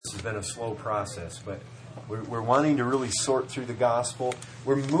been a slow process, but we're wanting to really sort through the gospel.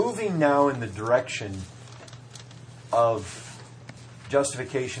 We're moving now in the direction of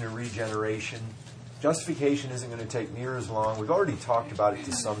justification and regeneration. Justification isn't going to take near as long. We've already talked about it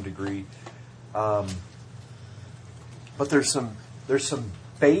to some degree. But there's some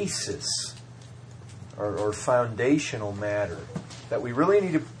basis or foundational matter that we really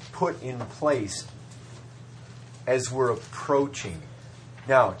need to put in place as we're approaching.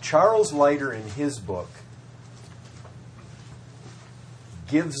 Now, Charles Leiter in his book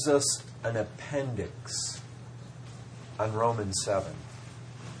gives us an appendix on Romans 7.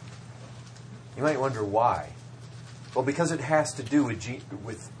 You might wonder why. Well, because it has to do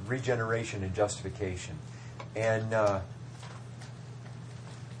with regeneration and justification. And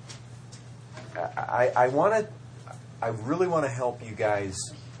I really want to help you guys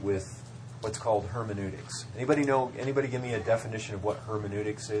with what's called hermeneutics. Anybody give me a definition of what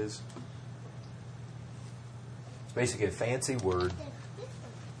hermeneutics is? It's basically a fancy word.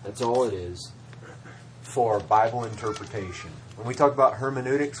 That's all it is for Bible interpretation. When we talk about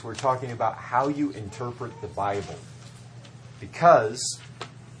hermeneutics, we're talking about how you interpret the Bible. Because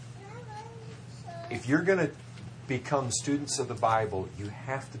if you're going to become students of the Bible, you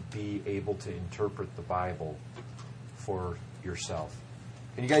have to be able to interpret the Bible for yourself.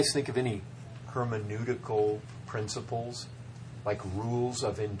 Can you guys think of any hermeneutical principles, like rules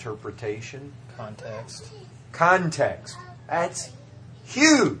of interpretation? Context. That's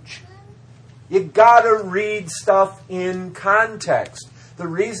huge. You gotta read stuff in context. The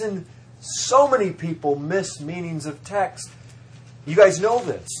reason so many people miss meanings of text, you guys know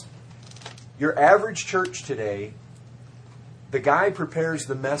this. Your average church today, the guy prepares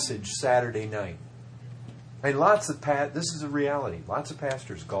the message Saturday night. And this is a reality. Lots of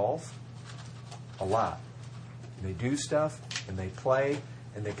pastors golf a lot. And they do stuff, and they play,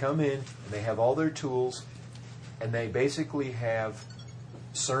 and they come in, and they have all their tools, and they basically have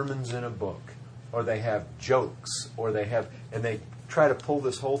sermons in a book, or they have jokes, and they try to pull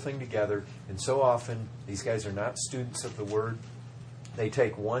this whole thing together. And so often, these guys are not students of the Word. They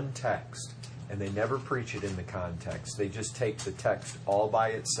take one text, and they never preach it in the context. They just take the text all by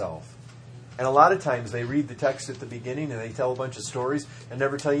itself. And a lot of times they read the text at the beginning and they tell a bunch of stories and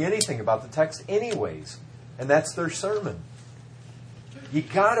never tell you anything about the text anyways. And that's their sermon. You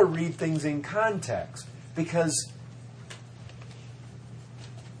got to read things in context, because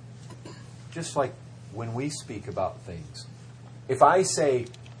just like when we speak about things, if I say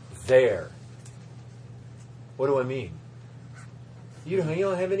there, what do I mean? You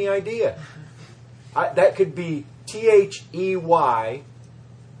don't have any idea. That could be They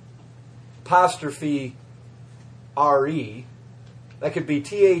apostrophe R-E. That could be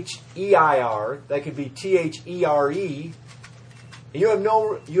Their. That could be There. You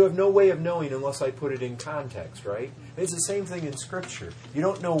have no way of knowing unless I put it in context, right? It's the same thing in Scripture. You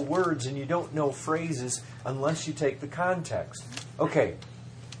don't know words and you don't know phrases unless you take the context. Okay,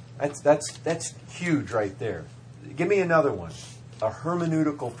 that's huge right there. Give me another one. A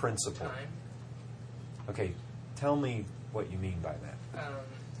hermeneutical principle. Time. Okay, tell me what you mean by that.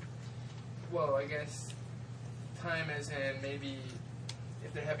 Well, I guess time as in maybe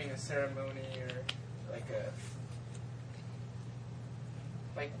if they're having a ceremony or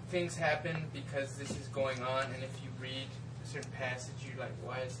like things happen because this is going on, and if you read a certain passage, you're like,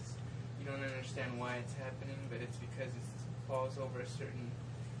 why is this? You don't understand why it's happening, but it's because it falls over a certain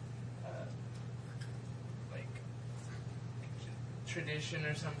tradition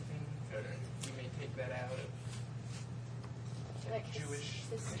or something, or you may take that out of Jewish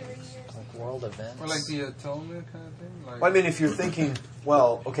history or something. Like world events. Or like the atonement kind of thing? Well, I mean, if you're thinking,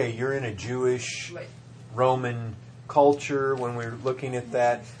 well, okay, you're in a Jewish, Roman culture when we're looking at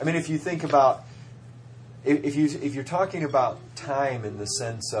that. I mean, if you think about, if you're talking about time in the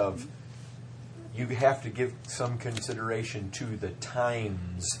sense of you have to give some consideration to the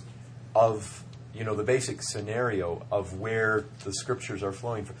times of, the basic scenario of where the Scriptures are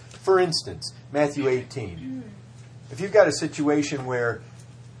flowing from. For instance, Matthew 18. If you've got a situation where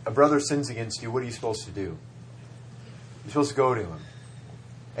a brother sins against you, what are you supposed to do? You're supposed to go to him.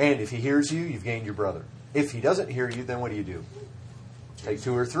 And if he hears you, you've gained your brother. If he doesn't hear you, then what do? Take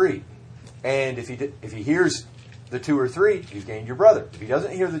 2 or 3. And if he hears the 2 or 3, you've gained your brother. If he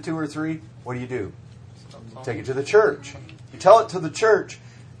doesn't hear the 2 or 3, what do? Take it to the church. You tell it to the church.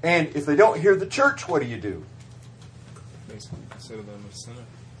 And if they don't hear the church, what do? Basically consider them a sinner.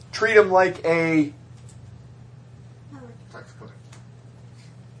 Treat them like a Tax collector.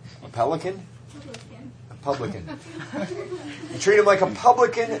 pelican? A publican. You treat them like a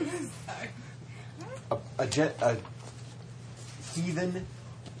publican, a heathen,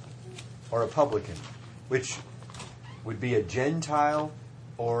 or a publican, which would be a Gentile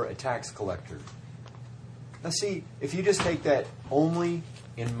or a tax collector. Now see, if you just take that only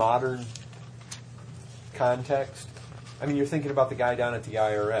in modern context, I mean, you're thinking about the guy down at the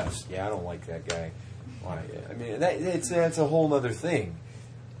IRS. Yeah, I don't like that guy. Why? I mean, that's a whole other thing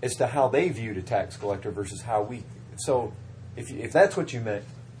as to how they viewed a tax collector versus how we. So, if that's what you meant,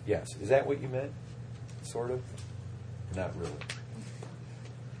 yes. Is that what you meant? Sort of? Not really.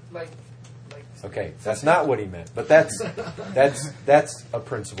 Like. Okay, that's not what he meant, but that's a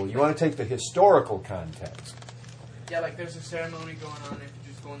principle. You want to take the historical context. Yeah, like there's a ceremony going on, and if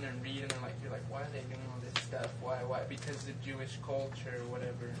you just go in there and read, and you're like, why are they doing all this stuff? Why? Because the Jewish culture or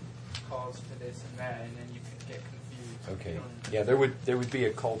whatever calls for this and that, and then you could get confused. Okay. Yeah, there would be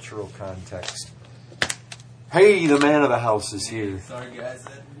a cultural context. Hey, the man of the house is here. Sorry, guys,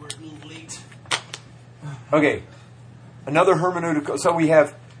 we're a little late. Okay, another hermeneutical. So we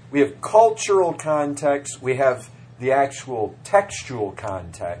have cultural context. We have the actual textual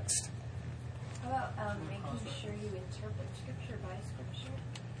context. How about making sure you interpret Scripture by Scripture?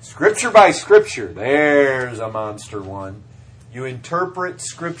 Scripture by Scripture. There's a monster one. You interpret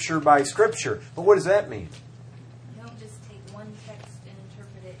Scripture by Scripture. But what does that mean? You don't just take one text and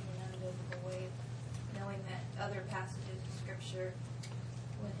interpret it in an unbiblical way, knowing that other passages of Scripture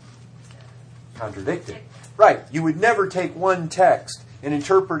would contradict it. Right. You would never take one text and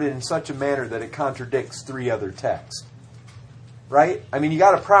interpret it in such a manner that it contradicts 3 other texts. Right? I mean, you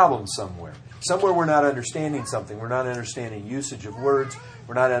got a problem somewhere. Somewhere we're not understanding something. We're not understanding usage of words.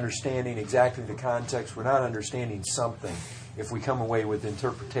 We're not understanding exactly the context. We're not understanding something if we come away with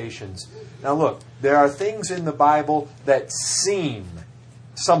interpretations. Now look, there are things in the Bible that seem,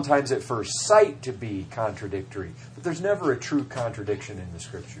 sometimes at first sight, to be contradictory. But there's never a true contradiction in the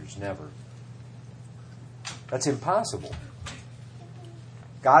Scriptures. Never. That's impossible.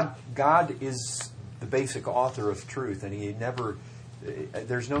 God is the basic author of truth, and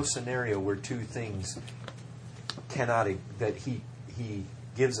there's no scenario where 2 things that he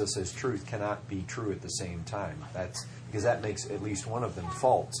gives us as truth cannot be true at the same time. That's because that makes at least one of them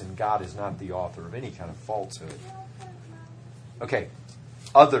false, and God is not the author of any kind of falsehood. Okay,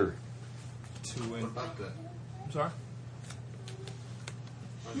 other. What about that? I'm sorry?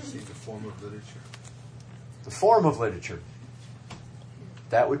 I want to see the form of literature. The form of literature.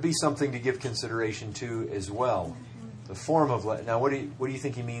 That would be something to give consideration to as well. The form of literature. Now, what do you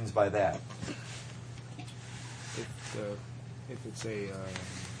think he means by that? If it's a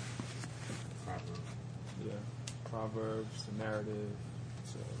Proverbs, a narrative,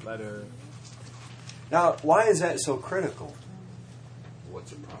 it's a letter. Now, why is that so critical?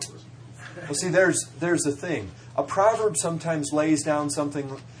 What's a proverb? Well, see, there's the thing. A proverb sometimes lays down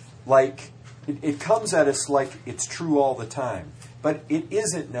something like, it comes at us like it's true all the time. But it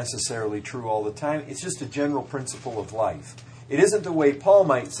isn't necessarily true all the time. It's just a general principle of life. It isn't the way Paul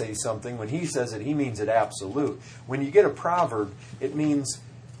might say something. When he says it, he means it absolute. When you get a proverb, it means,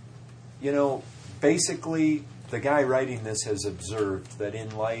 basically the guy writing this has observed that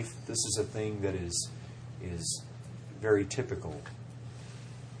in life, this is a thing that is very typical.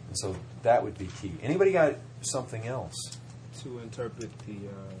 And so that would be key. Anybody got something else? To interpret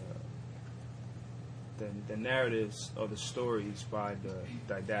the narratives or the stories by the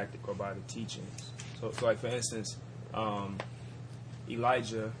didactic or by the teachings. So like for instance,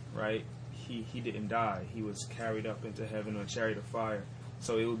 Elijah, right? He didn't die. He was carried up into heaven on a chariot of fire.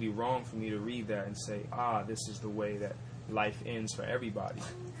 So it would be wrong for me to read that and say, this is the way that life ends for everybody.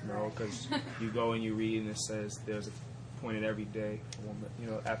 Because you go and you read and it says there's a point in every day,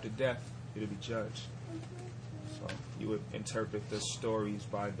 after death, it'll be judged. So you would interpret the stories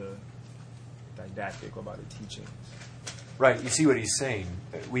by the didactic or by the teachings. Right. You see what he's saying.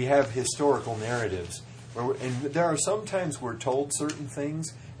 We have historical narratives, and there are sometimes we're told certain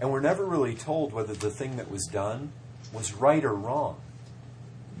things, and we're never really told whether the thing that was done was right or wrong.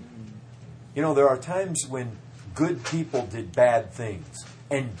 There are times when good people did bad things,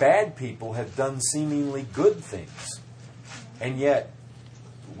 and bad people have done seemingly good things. And yet,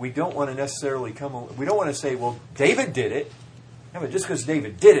 we don't want to necessarily we don't want to say, well, David did it. Yeah, but just because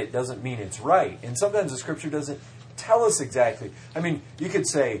David did it doesn't mean it's right. And sometimes the Scripture doesn't tell us exactly. I mean, you could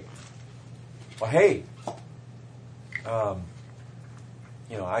say, well, hey,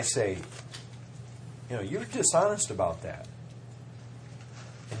 I say, you're dishonest about that.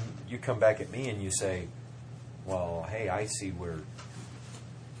 And you come back at me and you say, well, hey, I see where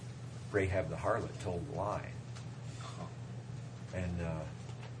Rahab the harlot told a lie. And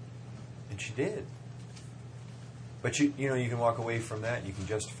she did. But you can walk away from that and you can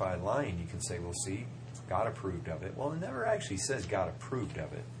justify lying. You can say, well, see, God approved of it. Well, it never actually says God approved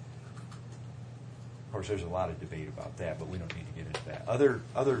of it. Of course, there's a lot of debate about that, but we don't need to get into that.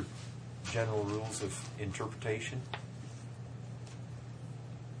 Other general rules of interpretation?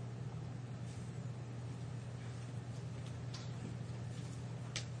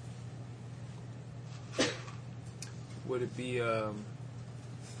 Would it be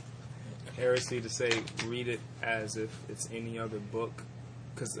heresy to say read it as if it's any other book?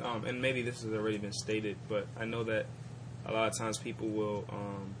 Because and maybe this has already been stated, but I know that a lot of times people will,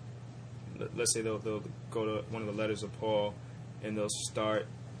 let's say they'll go to one of the letters of Paul and they'll start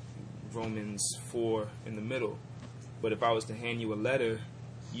Romans 4 in the middle. But if I was to hand you a letter,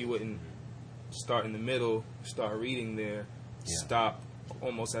 you wouldn't start in the middle, start reading there, stop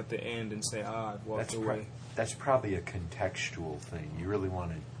almost at the end and say, I've walked away. That's probably a contextual thing. You really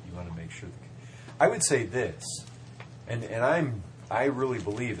want to make sure. I would say this, and I really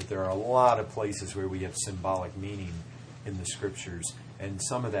believe that there are a lot of places where we have symbolic meaning in the Scriptures, and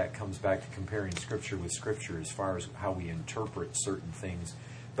some of that comes back to comparing Scripture with Scripture as far as how we interpret certain things.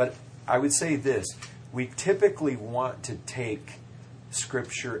 But I would say this, we typically want to take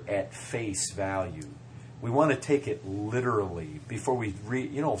Scripture at face value. We want to take it literally before we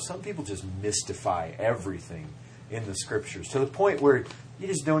read. Some people just mystify everything in the Scriptures to the point where you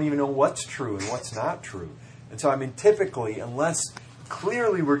just don't even know what's true and what's not true. And so, typically, unless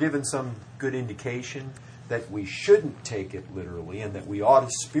clearly we're given some good indication that we shouldn't take it literally and that we ought to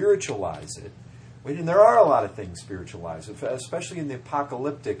spiritualize it, and there are a lot of things spiritualized, especially in the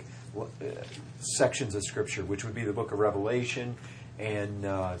apocalyptic sections of Scripture, which would be the book of Revelation and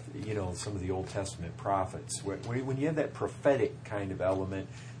some of the Old Testament prophets. When you have that prophetic kind of element,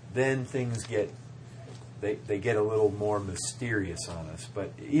 then things get a little more mysterious on us.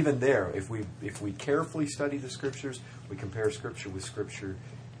 But even there, if we carefully study the Scriptures, we compare Scripture with Scripture,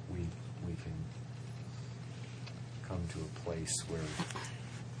 we can come to a place where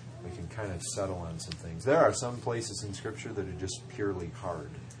we can kind of settle on some things. There are some places in Scripture that are just purely hard.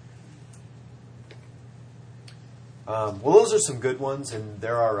 Well, those are some good ones, and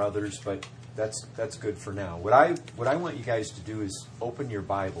there are others, but that's good for now. What I want you guys to do is open your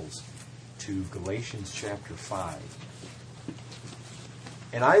Bibles to Galatians chapter 5.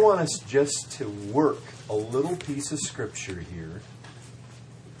 And I want us just to work a little piece of Scripture here,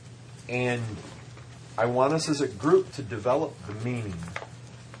 and I want us as a group to develop the meaning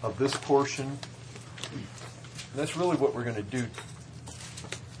of this portion. And that's really what we're going to do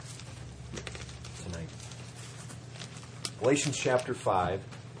tonight. Galatians chapter 5.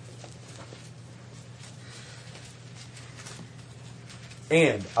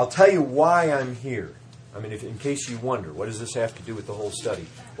 And I'll tell you why I'm here. In case you wonder, what does this have to do with the whole study?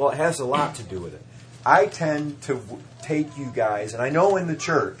 Well, it has a lot to do with it. I tend to take you guys, and I know in the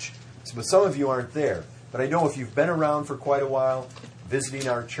church, but some of you aren't there, but I know if you've been around for quite a while, visiting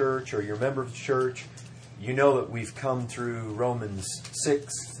our church, or you're a member of the church, you know that we've come through Romans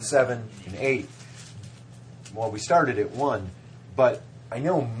 6, 7, and 8. Well, we started at 1, but I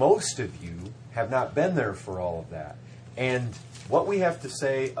know most of you have not been there for all of that. And what we have to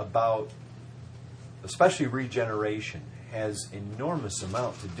say about, especially regeneration, has enormous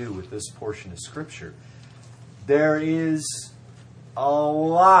amount to do with this portion of Scripture. There is a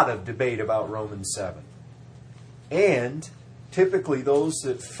lot of debate about Romans 7. And typically those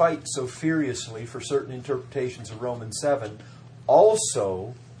that fight so furiously for certain interpretations of Romans 7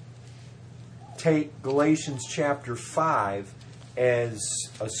 also take Galatians chapter 5 as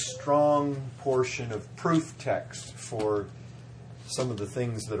a strong portion of proof text for some of the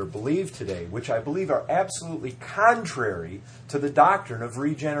things that are believed today, which I believe are absolutely contrary to the doctrine of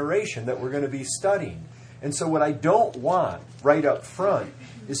regeneration that we're going to be studying. And so what I don't want right up front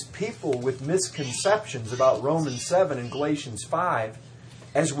is people with misconceptions about Romans 7 and Galatians 5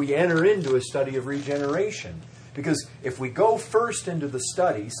 as we enter into a study of regeneration. Because if we go first into the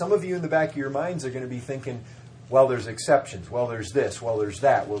study, some of you in the back of your minds are going to be thinking, well, there's exceptions. Well, there's this. Well, there's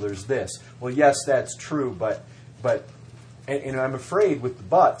that. Well, there's this. Well, yes, that's true, but and I'm afraid with the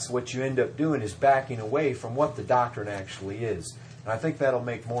buts, what you end up doing is backing away from what the doctrine actually is. And I think that'll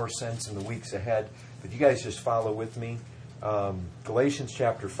make more sense in the weeks ahead. But you guys just follow with me. Galatians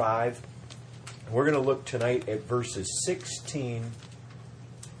chapter 5. And we're going to look tonight at verses 16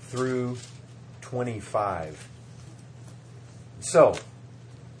 through 25. So,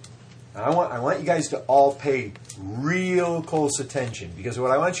 I want you guys to all pay real close attention, because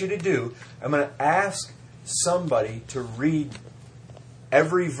what I want you to do, I'm going to ask somebody to read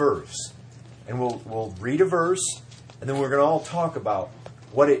every verse. And we'll read a verse, and then we're going to all talk about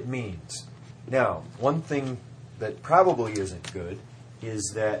what it means. Now, one thing that probably isn't good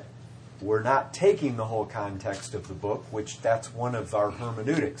is that we're not taking the whole context of the book, which that's one of our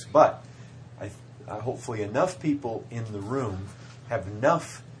hermeneutics. But hopefully enough people in the room have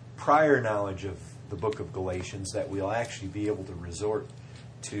enough prior knowledge of the book of Galatians that we'll actually be able to resort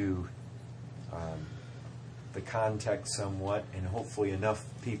to the context somewhat, and hopefully enough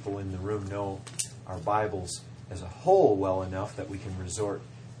people in the room know our Bibles as a whole well enough that we can resort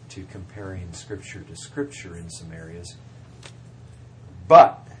to comparing Scripture to Scripture in some areas.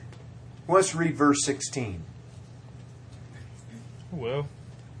 But let's read verse 16. Well,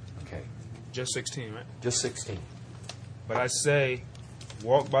 Okay, just 16, right? just 16. But I say,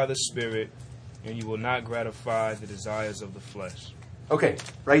 walk by the Spirit, and you will not gratify the desires of the flesh. Okay,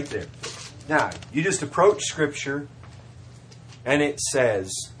 right there. Now, you just approach Scripture, and it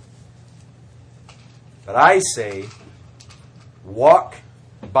says, but I say, walk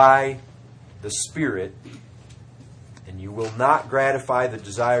by the Spirit, and you will not gratify the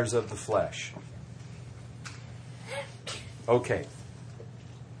desires of the flesh. Okay.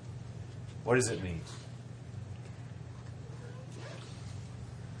 What does it mean?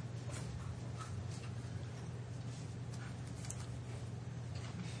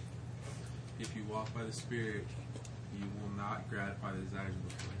 If you walk by the Spirit, you will not gratify the desires of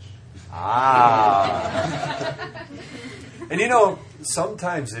the flesh. Ah. And you know,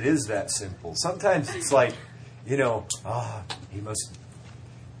 sometimes it is that simple. Sometimes it's like, he must,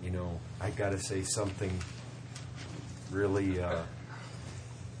 I got to say something really,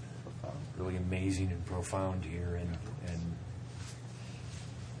 really amazing and profound here. And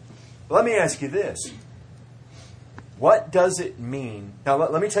let me ask you this. What does it mean? Now,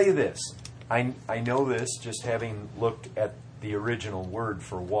 let me tell you this. I know this just having looked at the original word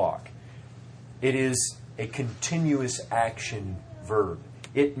for walk. It is a continuous action verb.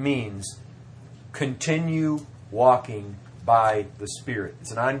 It means continue walking by the Spirit.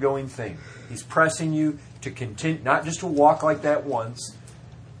 It's an ongoing thing. He's pressing you to continue, not just to walk like that once,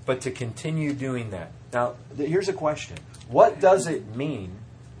 but to continue doing that. Now, here's a question. What does it mean?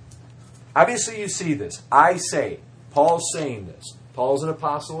 Obviously, you see this. I say. Paul's saying this. Paul's an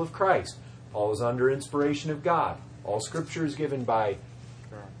apostle of Christ. Paul is under inspiration of God. All Scripture is given by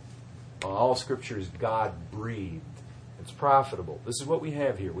all Scripture is God-breathed. It's profitable. This is what we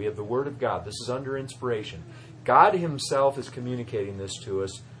have here. We have the Word of God. This is under inspiration. God Himself is communicating this to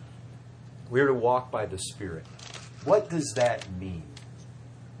us. We're to walk by the Spirit. What does that mean?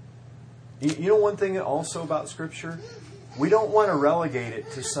 You know one thing also about Scripture? We don't want to relegate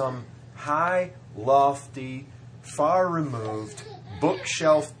it to some high, lofty, far-removed,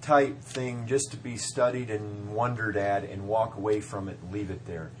 bookshelf type thing just to be studied and wondered at and walk away from it and leave it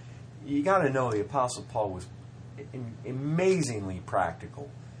there. You got to know the Apostle Paul was amazingly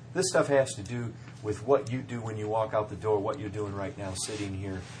practical. This stuff has to do with what you do when you walk out the door, what you're doing right now sitting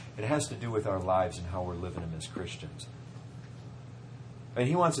here. It has to do with our lives and how we're living them as Christians. And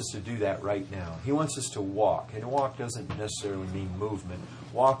he wants us to do that right now. He wants us to walk. And walk doesn't necessarily mean movement.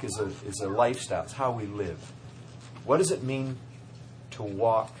 Walk is a lifestyle. It's how we live. What does it mean to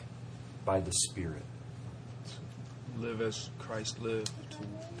walk by the Spirit? Live as Christ lived,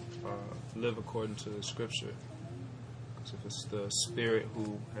 to live according to the Scripture. Because if it's the Spirit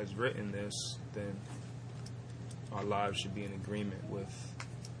who has written this, then our lives should be in agreement with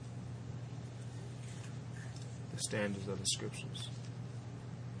the standards of the Scriptures.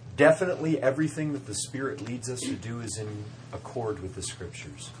 Definitely everything that the Spirit leads us to do is in accord with the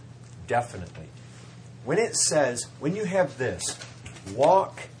Scriptures. Definitely. When it says, when you have this,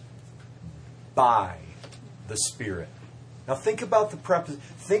 walk by the Spirit. Now think about the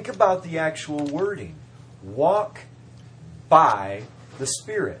think about the actual wording. Walk by the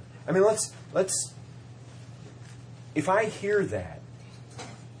Spirit. I mean, let's if I hear that,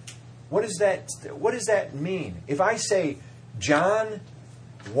 what does that mean? If I say, John,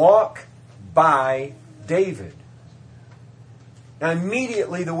 walk by David. Now,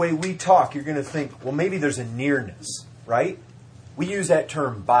 immediately, the way we talk, you're going to think, well, maybe there's a nearness, right? We use that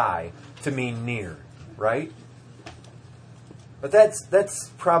term by to mean near, right? But that's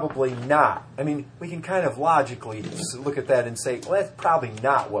probably not. I mean, we can kind of logically look at that and say, well, that's probably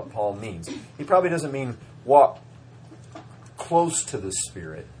not what Paul means. He probably doesn't mean walk close to the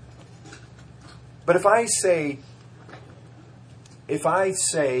Spirit. But if I say,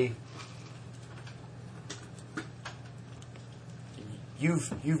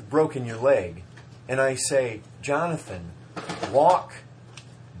 you've broken your leg, and I say, Jonathan, walk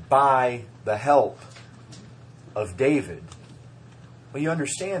by the help of David. Well, you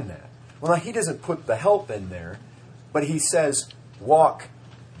understand that. Well, now, he doesn't put the help in there, but he says, walk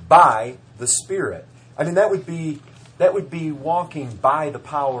by the Spirit. I mean, that would be walking by the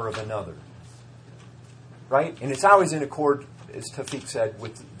power of another. Right? And it's always in accord, as Tafik said,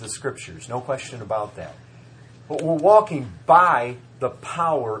 with the Scriptures. No question about that. But we're walking by the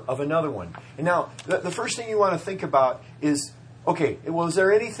power of another one. And now, the first thing you want to think about is, okay, well, is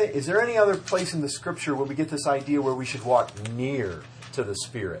there any other place in the Scripture where we get this idea where we should walk near to the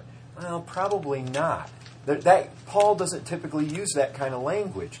Spirit? Well, probably not. Paul doesn't typically use that kind of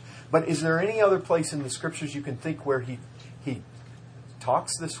language. But is there any other place in the Scriptures you can think where he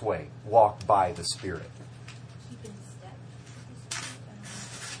talks this way? Walk by the Spirit.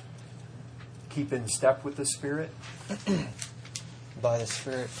 Keep in step with the Spirit. By the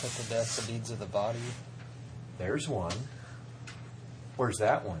Spirit, put to death the deeds of the body. There's one. Where's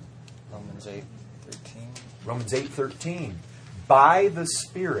that one? Romans 8:13. Romans 8:13. By the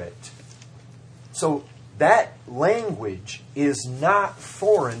Spirit. So that language is not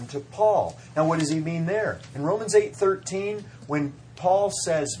foreign to Paul. Now, what does he mean there? In Romans 8:13, when Paul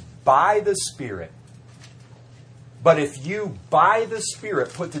says, by the Spirit, but if you, by the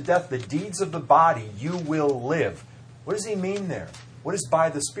Spirit, put to death the deeds of the body, you will live. What does he mean there? What is by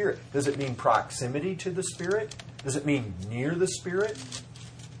the Spirit? Does it mean proximity to the Spirit? Does it mean near the Spirit?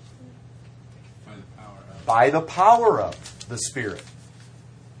 By the power of the Spirit.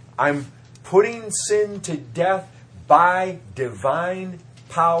 I'm putting sin to death by divine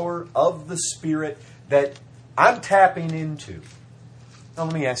power of the Spirit that I'm tapping into. Now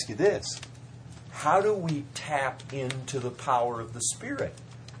let me ask you this. How do we tap into the power of the Spirit?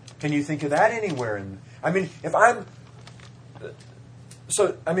 Can you think of that anywhere? This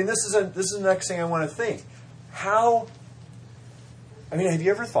is the next thing I want to think. Have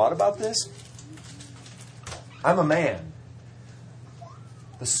you ever thought about this? I'm a man.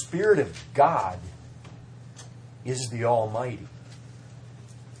 The Spirit of God is the Almighty.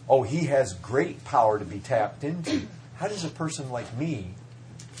 Oh, He has great power to be tapped into. How does a person like me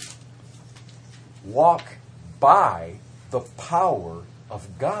walk by the power of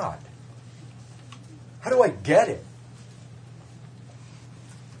God? How do I get it?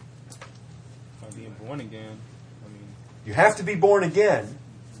 By being born again. You have to be born again.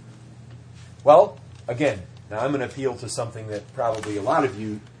 Well, again, now I'm going to appeal to something that probably a lot of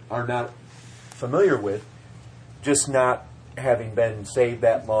you are not familiar with, just not having been saved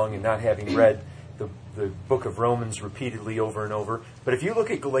that long and not having read the book of Romans repeatedly over and over. But if you look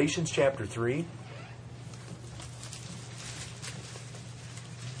at Galatians chapter 3,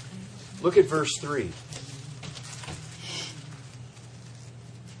 look at verse 3.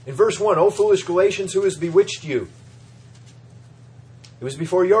 In verse 1, O foolish Galatians, who has bewitched you? It was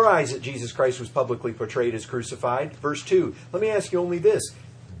before your eyes that Jesus Christ was publicly portrayed as crucified. Verse 2, let me ask you only this.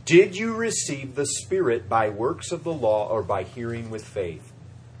 Did you receive the Spirit by works of the law or by hearing with faith?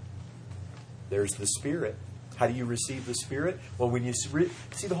 There's the Spirit. How do you receive the Spirit? Well, when you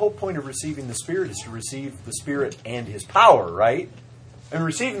see, the whole point of receiving the Spirit is to receive the Spirit and His power, right? And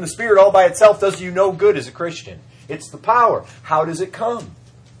receiving the Spirit all by itself does you no good as a Christian. It's the power. How does it come?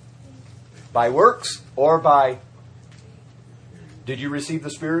 By works or by... Did you receive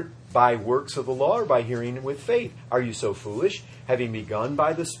the Spirit by works of the law or by hearing with faith? Are you so foolish? Having begun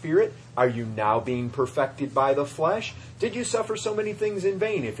by the Spirit, are you now being perfected by the flesh? Did you suffer so many things in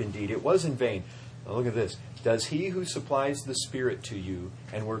vain, if indeed it was in vain? Now look at this. Does He who supplies the Spirit to you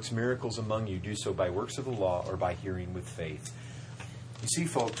and works miracles among you do so by works of the law or by hearing with faith? You see,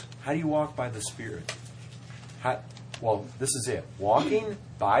 folks, how do you walk by the Spirit? Well, this is it. Walking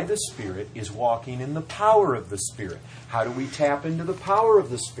by the Spirit is walking in the power of the Spirit. How do we tap into the power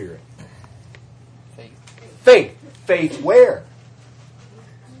of the Spirit? Faith. Faith where?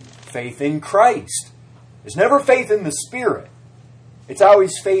 Faith in Christ. There's never faith in the Spirit. It's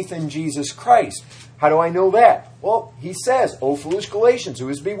always faith in Jesus Christ. How do I know that? Well, he says, O foolish Galatians, who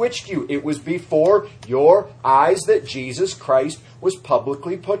has bewitched you? It was before your eyes that Jesus Christ was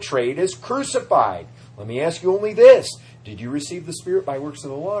publicly portrayed as crucified. Let me ask you only this. Did you receive the Spirit by works of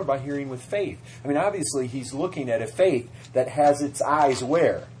the law or by hearing with faith? Obviously, he's looking at a faith that has its eyes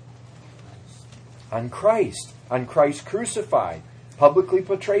where? On Christ. On Christ crucified. Publicly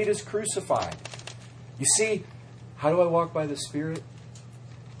portrayed as crucified. You see, how do I walk by the Spirit?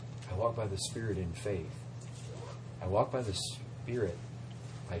 I walk by the Spirit in faith. I walk by the Spirit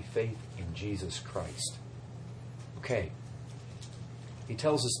by faith in Jesus Christ. Okay. He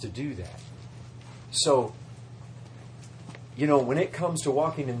tells us to do that. So, when it comes to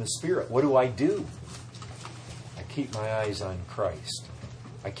walking in the Spirit, what do? I keep my eyes on Christ.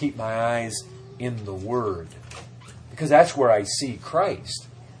 I keep my eyes in the Word. Because that's where I see Christ.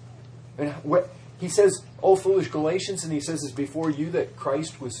 He says, O foolish Galatians, and he says it's before you that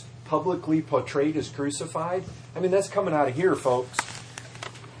Christ was publicly portrayed as crucified. That's coming out of here, folks.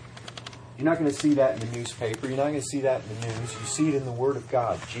 You're not going to see that in the newspaper. You're not going to see that in the news. You see it in the Word of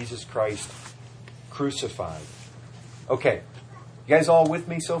God. Jesus Christ crucified. Okay. You guys all with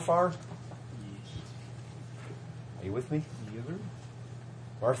me so far? Are you with me?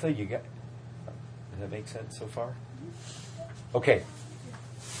 Martha, you got... Does that make sense so far? Okay.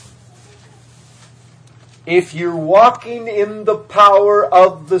 If you're walking in the power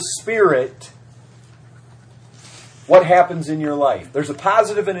of the Spirit, what happens in your life? There's a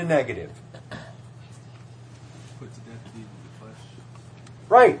positive and a negative. Put to death the deeds of the flesh.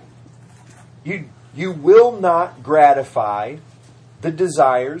 Right. You will not gratify the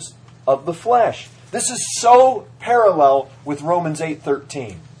desires of the flesh. This is so parallel with Romans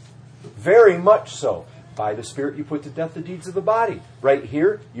 8:13. Very much so. By the Spirit you put to death the deeds of the body. Right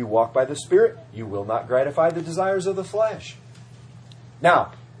here, you walk by the Spirit, you will not gratify the desires of the flesh.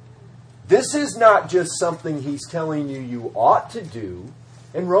 Now, this is not just something he's telling you ought to do.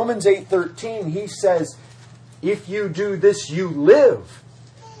 In Romans 8:13, he says, if you do this, you live.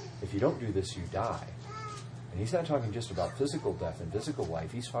 If you don't do this, you die. And he's not talking just about physical death and physical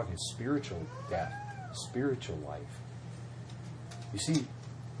life. He's talking spiritual death, spiritual life. You see,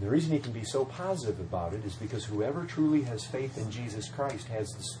 the reason he can be so positive about it is because whoever truly has faith in Jesus Christ has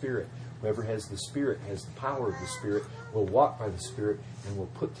the Spirit. Whoever has the Spirit has the power of the Spirit, will walk by the Spirit, and will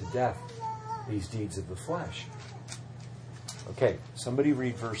put to death these deeds of the flesh. Okay, somebody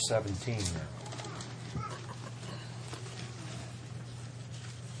read verse 17 now.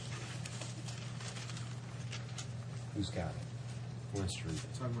 Who's got it? Who wants to read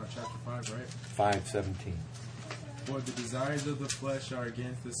it? Talking about chapter 5, right? 5:17. For the desires of the flesh are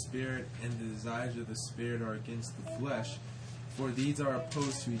against the Spirit, and the desires of the Spirit are against the flesh. For these are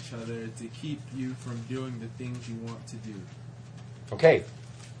opposed to each other to keep you from doing the things you want to do. Okay,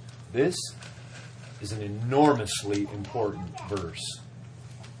 this is an enormously important verse.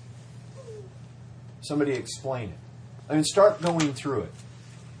 Somebody explain it. I mean, start going through it.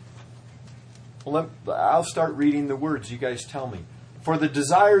 Well, I'll start reading the words. You guys tell me. For the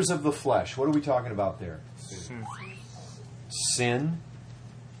desires of the flesh. What are we talking about there? Sin.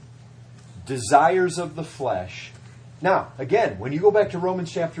 Desires of the flesh. Now, again, when you go back to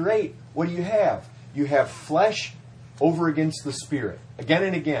Romans chapter 8, what do you have? You have flesh over against the Spirit. Again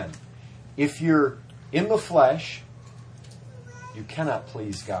and again. If you're in the flesh, you cannot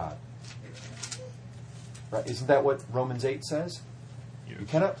please God. Right? Isn't that what Romans 8 says? You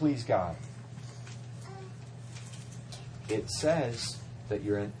cannot please God. It says that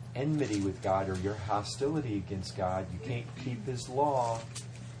you're in enmity with God, or your hostility against God. You can't keep His law.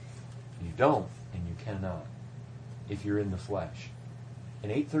 You don't, and you cannot, if you're in the flesh. In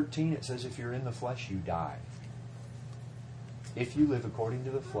 8:13 it says if you're in the flesh, you die. If you live according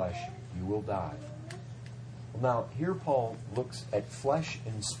to the flesh, you will die. Well, now, here Paul looks at flesh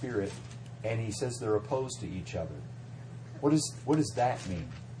and spirit, and he says they're opposed to each other. What does that mean?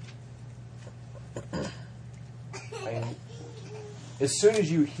 As soon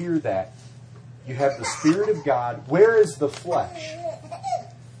as you hear that, you have the Spirit of God. Where is the flesh?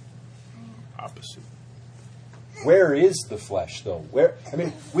 Opposite. Where is the flesh, though?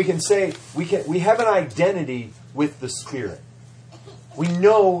 We can say we have an identity with the Spirit. We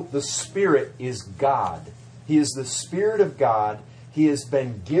know the Spirit is God. He is the Spirit of God. He has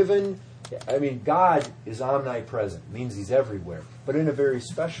been given. God is omnipresent. It means He's everywhere. But in a very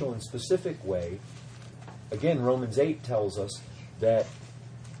special and specific way. Again, Romans 8 tells us that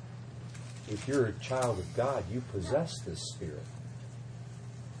if you're a child of God, you possess this Spirit.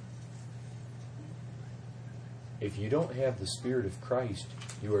 If you don't have the Spirit of Christ,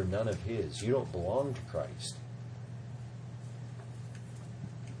 you are none of His. You don't belong to Christ.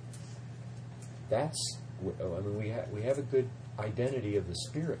 We have a good identity of the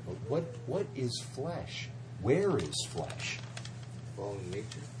Spirit, but what is flesh? Where is flesh? Fallen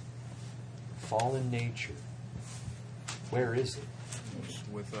nature. Fallen nature. Where is it?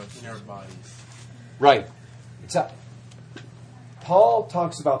 With us. In our bodies. Right. Paul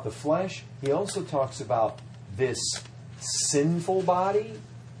talks about the flesh. He also talks about this sinful body.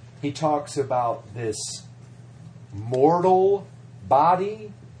 He talks about this mortal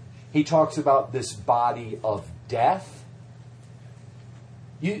body. He talks about this body of death.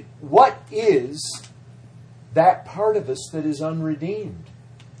 What is that part of us that is unredeemed?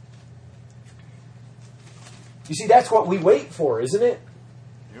 You see, that's what we wait for, isn't it?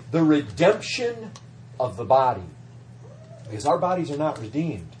 Yep. The redemption of the body. Because our bodies are not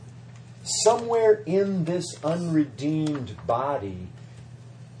redeemed. Somewhere in this unredeemed body,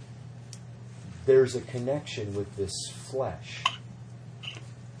 there's a connection with this flesh.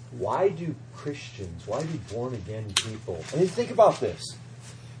 Why do born-again people... think about this.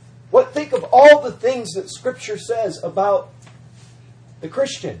 What But think of all the things that Scripture says about the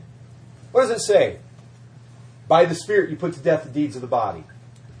Christian. What does it say? By the Spirit you put to death the deeds of the body.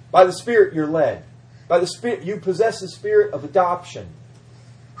 By the Spirit you're led. By the Spirit you possess the spirit of adoption.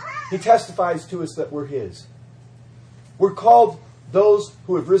 He testifies to us that we're His. We're called those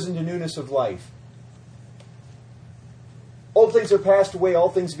who have risen to newness of life. Old things are passed away, all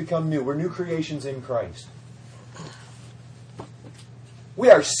things become new. We're new creations in Christ. We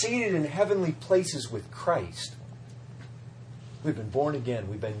are seated in heavenly places with Christ. We've been born again.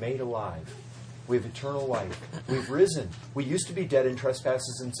 We've been made alive. We have eternal life. We've risen. We used to be dead in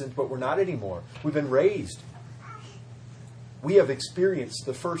trespasses and sins, but we're not anymore. We've been raised. We have experienced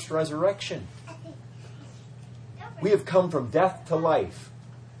the first resurrection. We have come from death to life.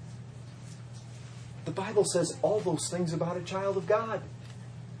 The Bible says all those things about a child of God.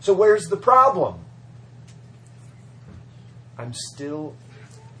 So where's the problem? I'm still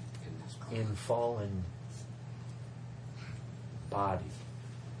in fallen body.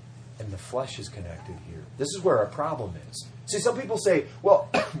 And the flesh is connected here. This is where our problem is. See, some people say, well,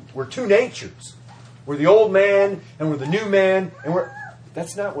 we're two natures. We're the old man and we're the new man.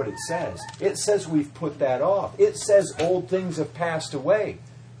 That's not what it says. It says we've put that off. It says old things have passed away.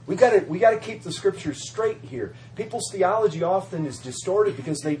 We got to keep the Scriptures straight here. People's theology often is distorted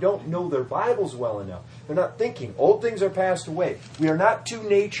because they don't know their Bibles well enough. They're not thinking. Old things are passed away. We are not two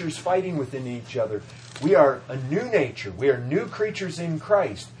natures fighting within each other. We are a new nature. We are new creatures in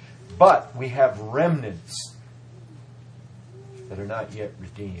Christ. But we have remnants that are not yet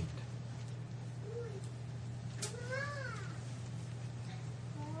redeemed.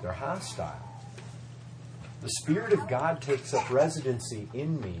 They're hostile. The Spirit of God takes up residency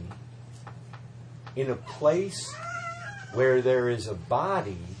in me in a place where there is a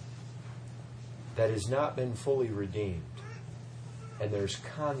body that has not been fully redeemed. And there's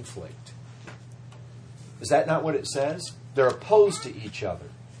conflict. Is that not what it says? They're opposed to each other.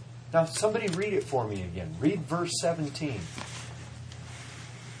 Now, somebody read it for me again. Read verse 17.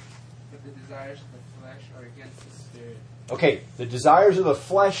 But the desires of the flesh are against the Spirit. Okay, the desires of the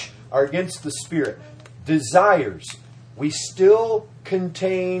flesh are against the Spirit. Desires. We still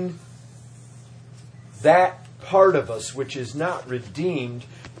contain that part of us which is not redeemed,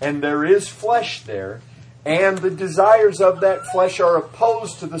 and there is flesh there, and the desires of that flesh are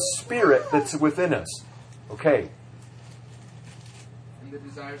opposed to the Spirit that's within us. Okay. And the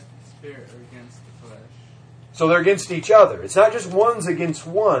desires of the Spirit are against the flesh. So they're against each other. It's not just one's against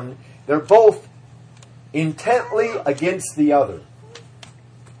one. They're both intently against the other.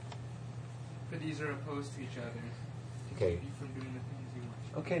 But these are opposed to each other. Okay. Keep you from doing the things you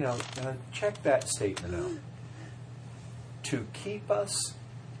want. Okay, now check that statement out. To keep us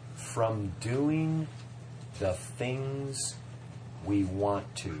from doing the things we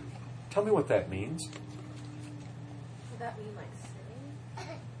want to. Tell me what that means. Would that mean like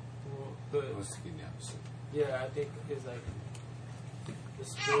sinning? Well, I think it's like the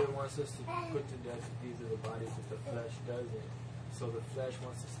Spirit wants us to put to death the deeds of the body, but the flesh doesn't. So the flesh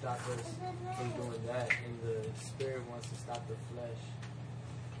wants to stop us from doing that, and the Spirit wants to stop the flesh.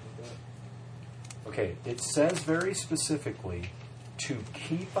 Okay, it says very specifically to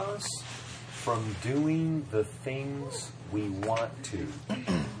keep us from doing the things we want to.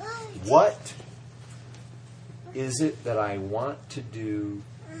 What is it that I want to do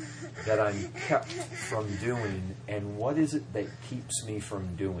that I'm kept from doing, and what is it that keeps me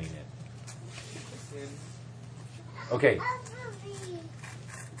from doing it? Sin. Okay,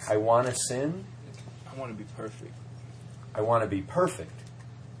 I want to sin. I want to be perfect. I want to be perfect.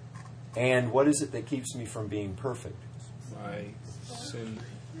 And what is it that keeps me from being perfect? My sin.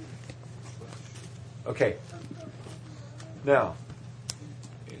 Okay. Now,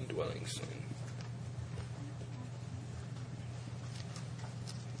 Indwelling sin.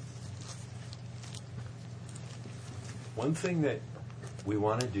 one thing that we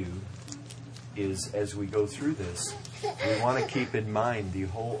want to do is, as we go through this, we want to keep in mind the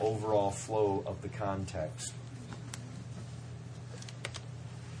whole overall flow of the context.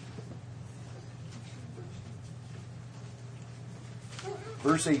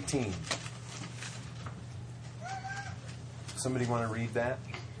 Verse 18. Somebody want to read that?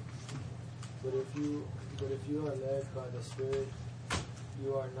 But if you are led by the Spirit,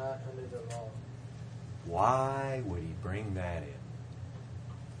 you are not under the law. Why would he bring that in?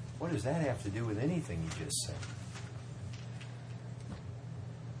 What does that have to do with anything he just said?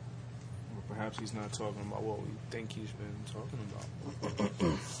 Or perhaps he's not talking about what we think he's been talking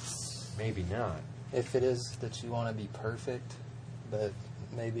about. Maybe not. If it is that you want to be perfect, but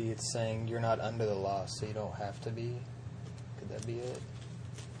maybe it's saying you're not under the law, so you don't have to be. Could that be it?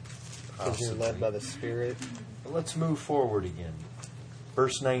 Because you're led by the Spirit. But let's move forward again.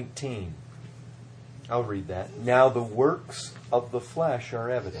 Verse 19. I'll read that. Now the works of the flesh are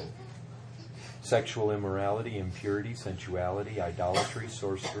evident. Sexual immorality, impurity, sensuality, idolatry,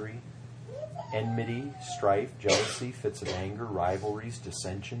 sorcery, enmity, strife, jealousy, fits of anger, rivalries,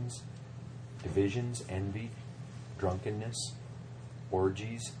 dissensions, divisions, envy, drunkenness,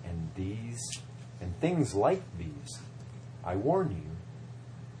 orgies, and things like these. I warn you,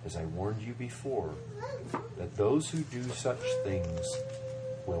 as I warned you before, that those who do such things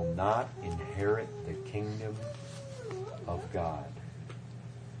will not inherit the kingdom of God.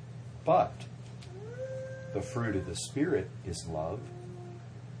 But the fruit of the Spirit is love,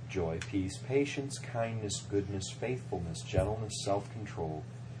 joy, peace, patience, kindness, goodness, faithfulness, gentleness, self-control.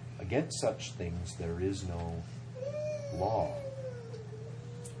 Against such things there is no law.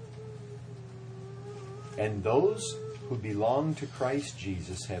 And those who belong to Christ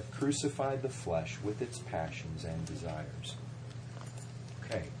Jesus have crucified the flesh with its passions and desires.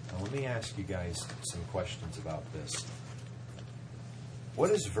 Okay, now let me ask you guys some questions about this. What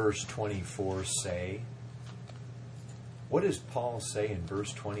does verse 24 say? What does Paul say in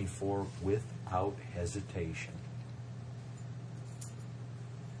verse 24? Without hesitation.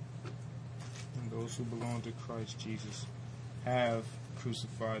 And those who belong to Christ Jesus have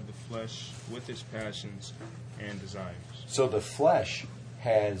crucified the flesh with its passions and desires. So the flesh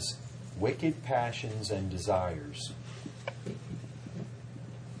has wicked passions and desires.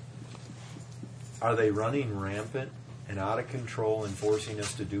 Are they running rampant and out of control and forcing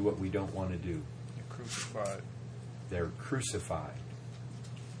us to do what we don't want to do? They're crucified. They're crucified.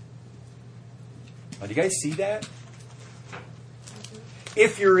 Now, do you guys see that?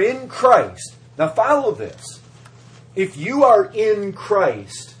 If you're in Christ, now follow this. If you are in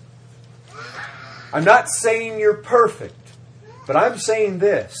Christ, I'm not saying you're perfect, but I'm saying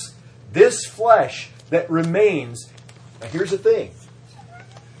this. This flesh that remains, now here's the thing.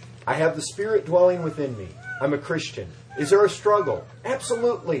 I have the Spirit dwelling within me. I'm a Christian. Is there a struggle?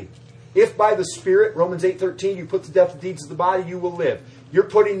 Absolutely. If by the Spirit, Romans 8:13, you put to death the deeds of the body, you will live. You're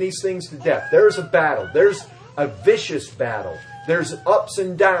putting these things to death. There's a battle. There's a vicious battle. There's ups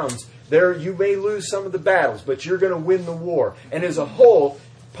and downs. There, you may lose some of the battles, but you're going to win the war. And as a whole,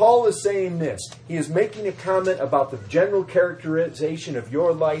 Paul is saying this. He is making a comment about the general characterization of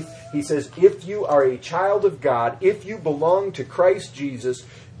your life. He says, if you are a child of God, if you belong to Christ Jesus,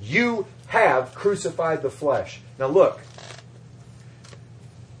 you have crucified the flesh. Now look,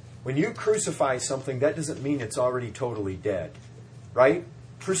 when you crucify something, that doesn't mean it's already totally dead. Right?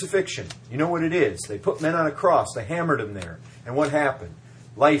 Crucifixion. You know what it is. They put men on a cross. They hammered them there. And what happened?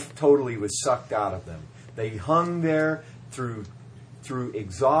 Life totally was sucked out of them. They hung there through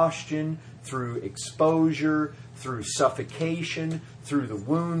exhaustion, through exposure, through suffocation, through the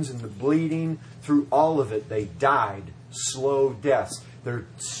wounds and the bleeding, through all of it. They died slow deaths. Their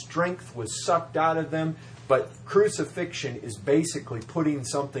strength was sucked out of them. But crucifixion is basically putting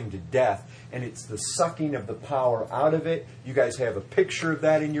something to death, and it's the sucking of the power out of it. You guys have a picture of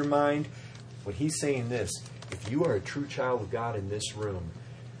that in your mind. But he's saying this, if you are a true child of God in this room,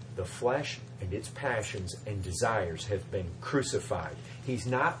 the flesh and its passions and desires have been crucified. He's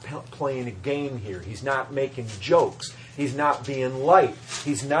not playing a game here. He's not making jokes. He's not being light.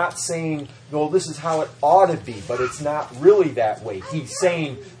 He's not saying, no, this is how it ought to be, but it's not really that way. He's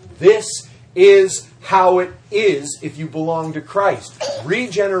saying, this is how it is if you belong to Christ.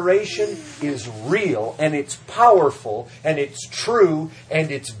 Regeneration is real, and it's powerful, and it's true,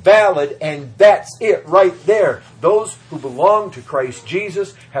 and it's valid, and that's it right there. Those who belong to Christ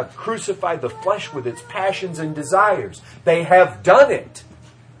Jesus have crucified the flesh with its passions and desires. They have done it.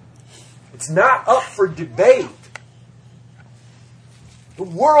 It's not up for debate. The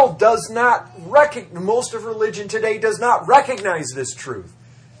world does not recognize, most of religion today does not recognize this truth.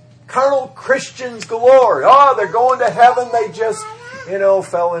 Carnal Christians galore. Oh, they're going to heaven. They just,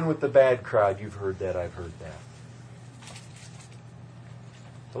 fell in with the bad crowd. You've heard that. I've heard that.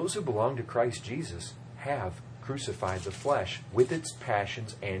 Those who belong to Christ Jesus have crucified the flesh with its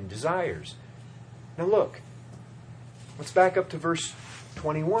passions and desires. Now look. Let's back up to verse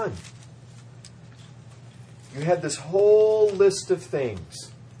 21. You had this whole list of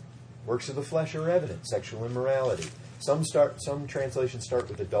things. Works of the flesh are evident. Sexual immorality. Some translations start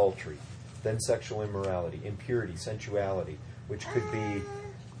with adultery, then sexual immorality, impurity, sensuality, which could be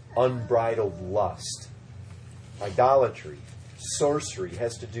unbridled lust. Idolatry, sorcery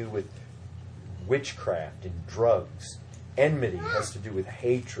has to do with witchcraft and drugs. Enmity has to do with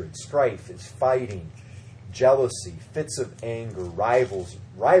hatred. Strife is fighting. Jealousy, fits of anger,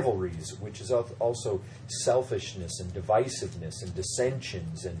 rivalries, which is also selfishness and divisiveness and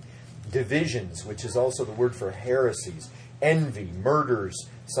dissensions and divisions, which is also the word for heresies, envy, murders,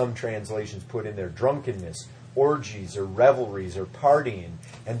 some translations put in there, drunkenness, orgies or revelries or partying,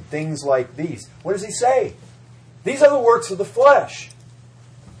 and things like these. What does he say? These are the works of the flesh.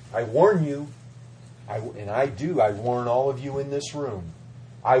 I warn you, I warn all of you in this room.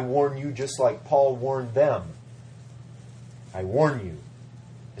 I warn you just like Paul warned them. I warn you,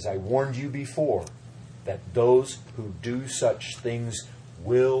 as I warned you before, that those who do such things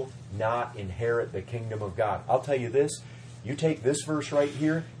will not inherit the kingdom of God. I'll tell you this, you take this verse right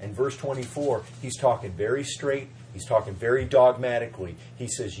here and verse 24, he's talking very straight, he's talking very dogmatically. He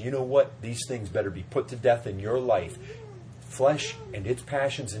says, you know what? These things better be put to death in your life. Flesh and its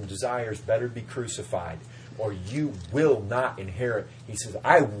passions and desires better be crucified, or you will not inherit. He says,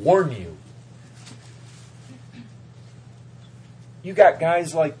 I warn you. You got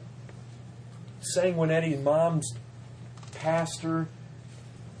guys like Sanguinetti and Mom's pastor.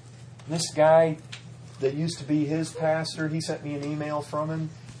 This guy that used to be his pastor, he sent me an email from him.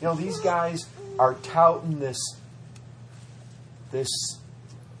 You know, these guys are touting this,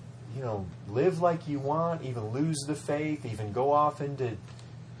 you know, live like you want, even lose the faith, even go off into...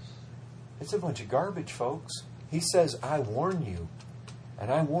 It's a bunch of garbage, folks. He says, I warn you,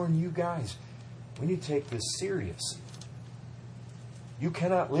 and I warn you guys, we need to take this serious. You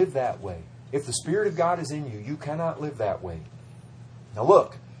cannot live that way. If the Spirit of God is in you, you cannot live that way. Now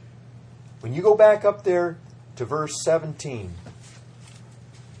look, when you go back up there to verse 17,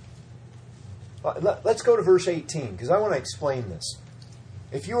 let's go to verse 18, because I want to explain this.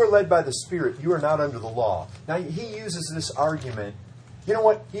 If you are led by the Spirit, you are not under the law. Now, he uses this argument. You know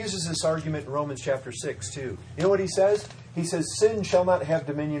what? He uses this argument in Romans chapter 6, too. You know what he says? He says, sin shall not have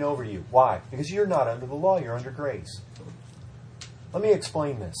dominion over you. Why? Because you're not under the law, you're under grace. Let me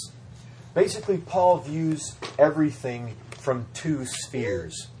explain this. Basically, Paul views everything from two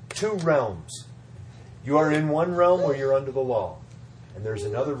spheres, two realms. You are in one realm where you're under the law, and there's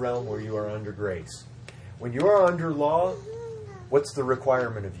another realm where you are under grace. When you are under law, what's the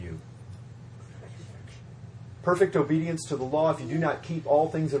requirement of you? Perfect obedience to the law. If you do not keep all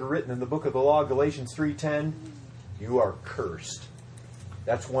things that are written in the book of the law, Galatians 3:10, you are cursed.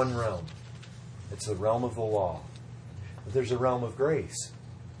 That's one realm. It's the realm of the law. But there's a realm of grace.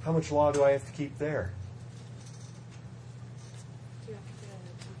 How much law do I have to keep there? You have to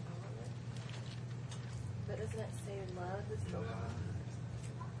keep all of it. But doesn't it say love is the law?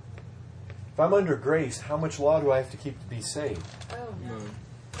 If I'm under grace, how much law do I have to keep to be saved? Oh, no.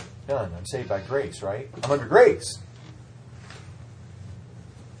 None. I'm saved by grace, right? I'm under grace.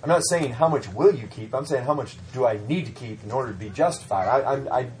 I'm not saying how much will you keep. I'm saying how much do I need to keep in order to be justified.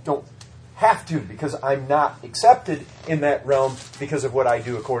 I don't have to, because I'm not accepted in that realm because of what I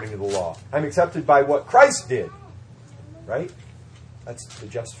do according to the law. I'm accepted by what Christ did. Right? That's the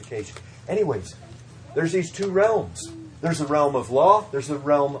justification. Anyways, there's these two realms. There's the realm of law. There's the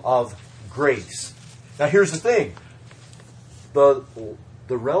realm of grace. Now here's the thing.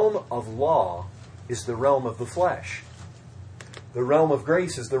 The realm of law is the realm of the flesh. The realm of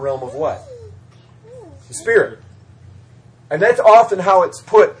grace is the realm of what? The Spirit. And that's often how it's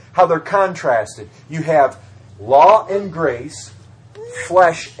put, how they're contrasted. You have law and grace,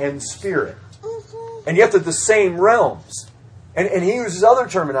 flesh and spirit. And yet they're the same realms. And he uses other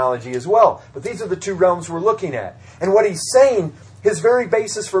terminology as well. But these are the two realms we're looking at. And what he's saying, his very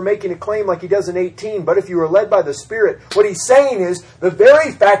basis for making a claim like he does in 18, but if you are led by the Spirit, what he's saying is, the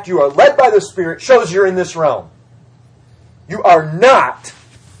very fact you are led by the Spirit shows you're in this realm. You are not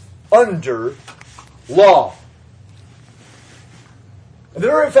under law. And the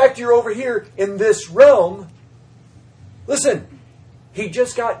very fact you're over here in this realm, listen, he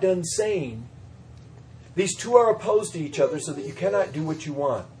just got done saying, these two are opposed to each other so that you cannot do what you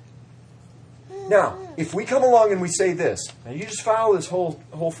want. Now, if we come along and we say this, now you just follow this whole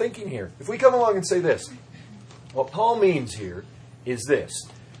thinking here. If we come along and say this, what Paul means here is this.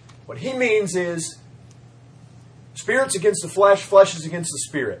 What he means is, Spirit's against the flesh, flesh is against the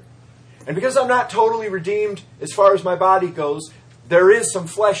Spirit. And because I'm not totally redeemed as far as my body goes, there is some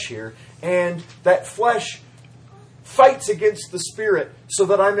flesh here, and that flesh fights against the Spirit so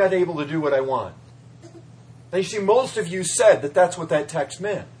that I'm not able to do what I want. Now you see, most of you said that that's what that text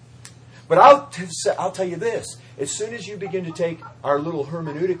meant. But I'll tell you this. As soon as you begin to take our little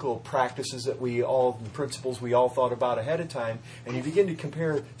hermeneutical practices that principles we all thought about ahead of time, and you begin to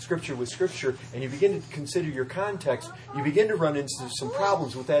compare Scripture with Scripture, and you begin to consider your context, you begin to run into some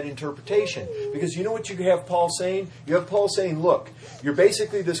problems with that interpretation. Because you know what you have Paul saying? You have Paul saying, look, you're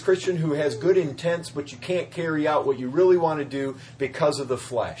basically this Christian who has good intents, but you can't carry out what you really want to do because of the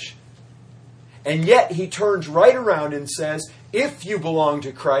flesh. And yet he turns right around and says, if you belong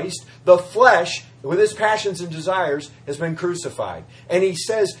to Christ, the flesh, with its passions and desires, has been crucified. And he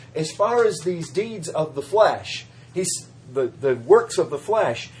says, as far as these deeds of the flesh, the works of the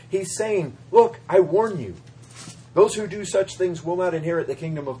flesh, he's saying, look, I warn you. Those who do such things will not inherit the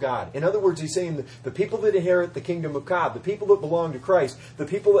kingdom of God. In other words, he's saying the people that inherit the kingdom of God, the people that belong to Christ, the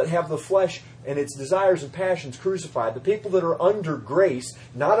people that have the flesh and its desires and passions crucified, the people that are under grace,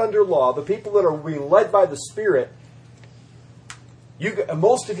 not under law, the people that are being led by the Spirit,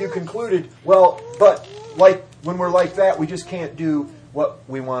 most of you concluded, well, but like when we're like that, we just can't do what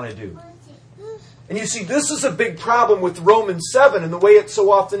we want to do. And you see, this is a big problem with Romans 7 and the way it's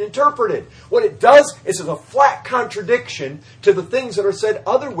so often interpreted. What it does is it's a flat contradiction to the things that are said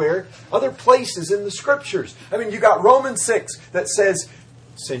other places in the Scriptures. I mean, you got Romans 6 that says,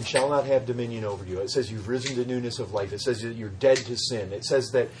 sin shall not have dominion over you. It says you've risen to newness of life. It says that you're dead to sin. It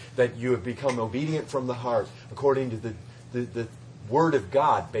says that you have become obedient from the heart according to the Word of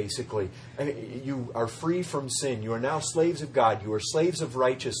God, basically. I mean, you are free from sin. You are now slaves of God. You are slaves of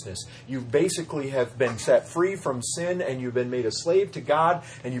righteousness. You basically have been set free from sin and you've been made a slave to God,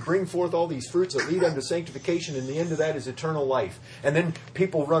 and you bring forth all these fruits that lead unto sanctification, and the end of that is eternal life. And then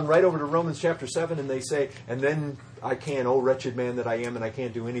people run right over to Romans chapter 7 and they say, and then I can't, oh wretched man that I am, and I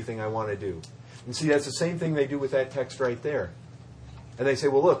can't do anything I want to do. And see, that's the same thing they do with that text right there. And they say,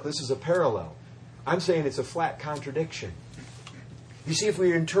 well, look, this is a parallel. I'm saying it's a flat contradiction. You see, if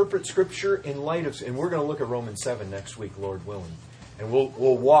we interpret Scripture in light of... And we're going to look at Romans 7 next week, Lord willing. And we'll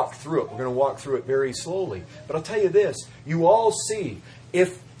walk through it. We're going to walk through it very slowly. But I'll tell you this. You all see,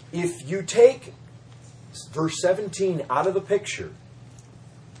 if you take verse 17 out of the picture,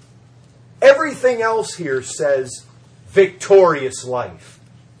 everything else here says victorious life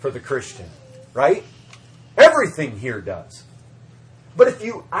for the Christian. Right? Everything here does. But if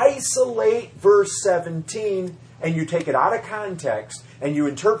you isolate verse 17... and you take it out of context, and you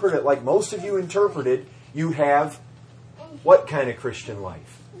interpret it like most of you interpreted, you have what kind of Christian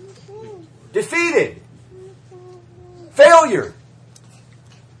life? Defeated. Failure.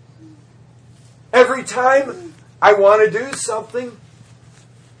 Every time I want to do something,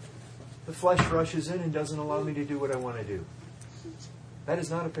 the flesh rushes in and doesn't allow me to do what I want to do. That is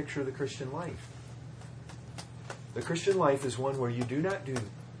not a picture of the Christian life. The Christian life is one where you do not do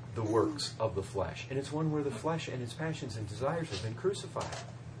the works of the flesh. And it's one where the flesh and its passions and desires have been crucified.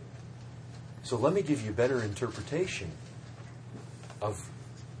 So let me give you a better interpretation of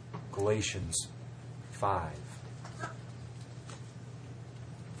Galatians 5,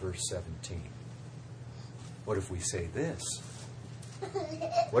 verse 17. What if we say this?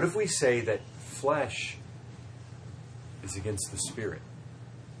 What if we say that flesh is against the Spirit?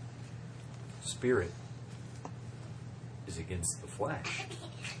 Spirit is against the flesh.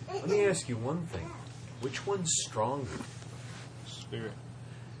 Let me ask you one thing. Which one's stronger? Spirit.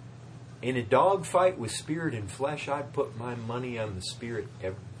 In a dogfight with spirit and flesh, I'd put my money on the Spirit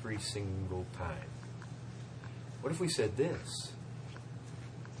every single time. What if we said this?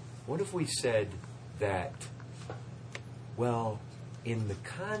 What if we said that, well, in the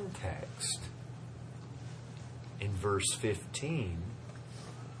context, in verse 15,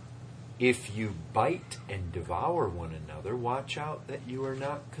 if you bite and devour one another, watch out that you are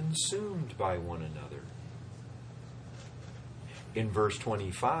not consumed by one another. In verse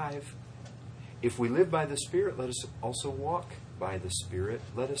 25, if we live by the Spirit, let us also walk by the Spirit.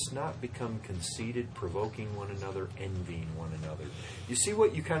 Let us not become conceited, provoking one another, envying one another. You see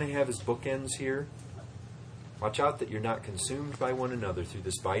what you kind of have as bookends here? Watch out that you're not consumed by one another through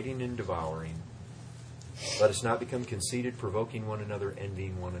this biting and devouring. Let us not become conceited, provoking one another,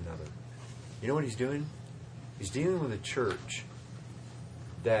 envying one another. You know what he's doing? He's dealing with a church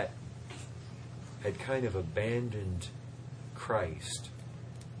that had kind of abandoned Christ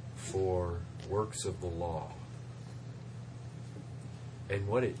for works of the law. And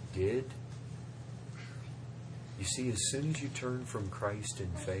what it did, you see, as soon as you turn from Christ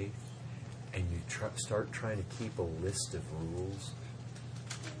in faith and you start trying to keep a list of rules,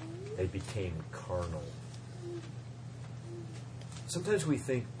 they became carnal. Sometimes we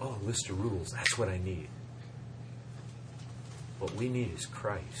think, oh, a list of rules, that's what I need. What we need is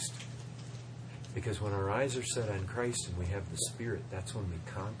Christ. Because when our eyes are set on Christ and we have the Spirit, that's when we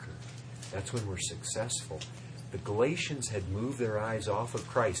conquer. That's when we're successful. The Galatians had moved their eyes off of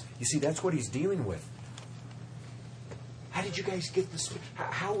Christ. You see, that's what he's dealing with. How did you guys get the Spirit?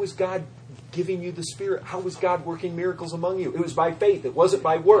 How was God giving you the Spirit? How was God working miracles among you? It was by faith. It wasn't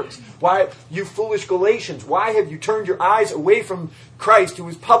by works. Why, you foolish Galatians, why have you turned your eyes away from Christ, who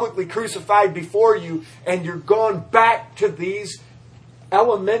was publicly crucified before you, and you're gone back to these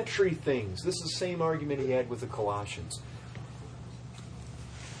Elementary things. This is the same argument he had with the Colossians.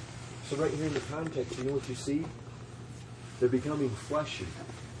 So right here in the context, you know what you see? They're becoming fleshy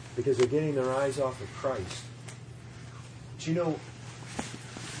because they're getting their eyes off of Christ. But you know,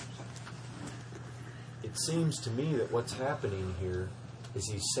 it seems to me that what's happening here is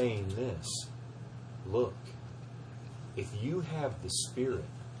he's saying this. Look, if you have the Spirit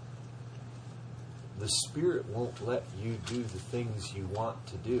won't let you do the things you want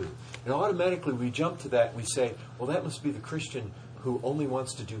to do. And automatically we jump to that and we say, well, that must be the Christian who only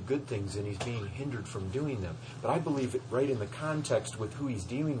wants to do good things and he's being hindered from doing them. But I believe it right in the context with who he's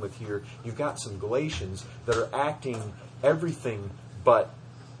dealing with here, you've got some Galatians that are acting everything but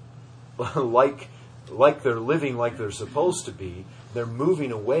like they're living like they're supposed to be. They're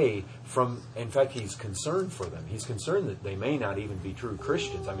moving away from, in fact, he's concerned for them. He's concerned that they may not even be true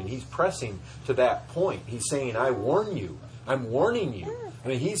Christians. I mean, he's pressing to that point. He's saying, I warn you. I'm warning you. I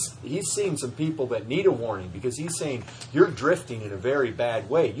mean, he's seeing some people that need a warning because he's saying, you're drifting in a very bad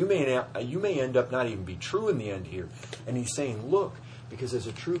way. You may end up not even be true in the end here. And he's saying, look, because as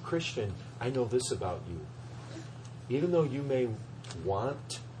a true Christian, I know this about you. Even though you may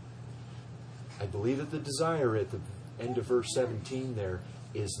want, I believe that the desire at the end of verse 17 there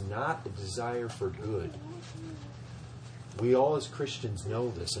is not a desire for good. We all as Christians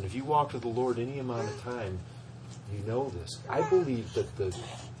know this. And if you walk with the Lord any amount of time, you know this. I believe that the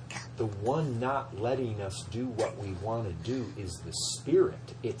one not letting us do what we want to do is the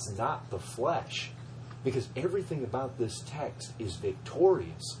Spirit. It's not the flesh. Because everything about this text is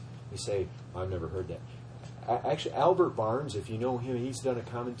victorious. You say, I've never heard that. Actually, Albert Barnes, if you know him, he's done a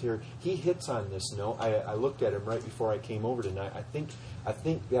commentary. He hits on this note. I looked at him right before I came over tonight. I think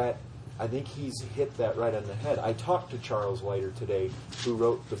he's hit that right on the head. I talked to Charles Leiter today, who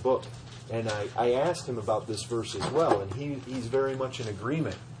wrote the book, and I asked him about this verse as well, and he's very much in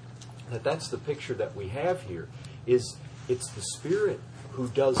agreement that that's the picture that we have here. Is it's the Spirit who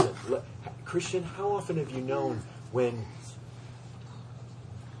doesn't let. Christian, how often have you known when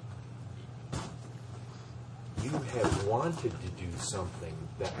you have wanted to do something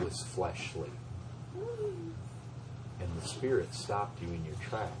that was fleshly, and the Spirit stopped you in your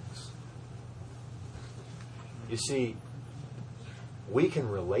tracks? You see, we can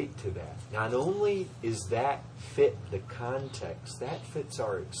relate to that. Not only is that fit the context, that fits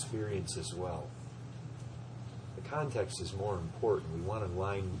our experience as well. The context is more important. We want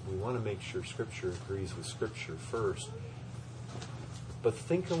to make sure Scripture agrees with Scripture first. But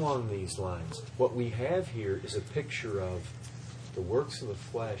think along these lines. What we have here is a picture of the works of the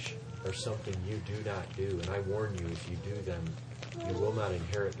flesh are something you do not do. And I warn you, if you do them, you will not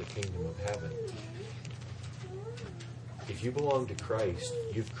inherit the kingdom of heaven. If you belong to Christ,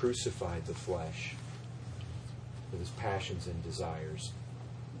 you've crucified the flesh with its passions and desires.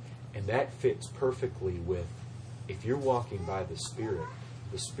 And that fits perfectly with, if you're walking by the Spirit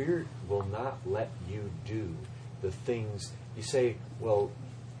will not let you do the things. You say, well,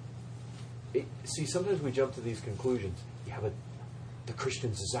 see, sometimes we jump to these conclusions. Yeah, but the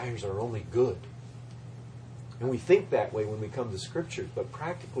Christian's desires are only good. And we think that way when we come to Scripture, but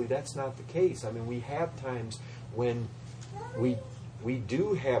practically that's not the case. I mean, we have times when we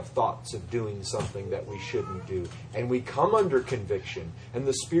do have thoughts of doing something that we shouldn't do, and we come under conviction, and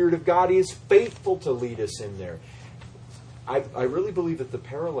the Spirit of God is faithful to lead us in there. I really believe that the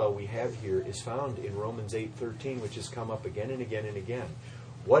parallel we have here is found in Romans 8:13, which has come up again and again and again.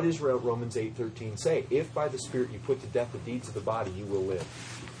 What does Romans 8:13 say? If by the Spirit you put to death the deeds of the body, you will live.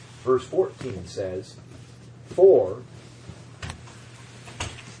 Verse 14 says, for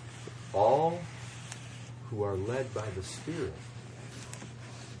all who are led by the Spirit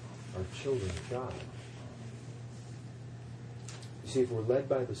are children of God. You see, if we're led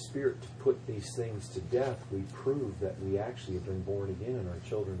by the Spirit to put these things to death, we prove that we actually have been born again and are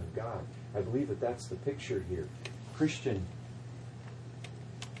children of God. I believe that that's the picture here. Christian,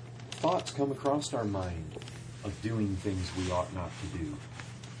 thoughts come across our mind of doing things we ought not to do.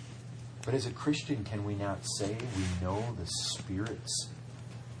 But as a Christian, can we not say we know the Spirit's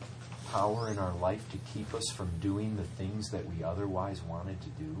power in our life to keep us from doing the things that we otherwise wanted to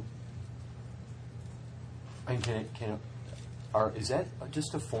do? I mean, is that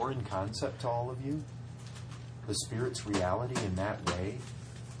just a foreign concept to all of you? The Spirit's reality in that way?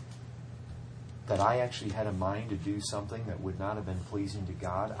 That I actually had a mind to do something that would not have been pleasing to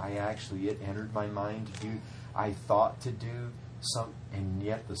God. It entered my mind to do, I thought to do some, and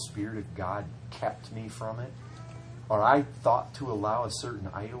yet the Spirit of God kept me from it. Or I thought to allow a certain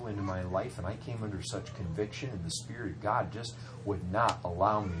idol into my life, and I came under such conviction, and the Spirit of God just would not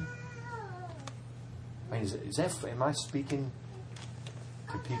allow me. I mean, am I speaking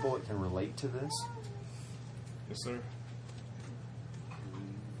to people that can relate to this? Yes, sir.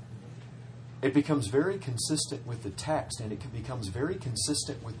 It becomes very consistent with the text, and it becomes very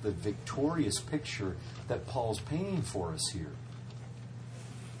consistent with the victorious picture that Paul's painting for us here.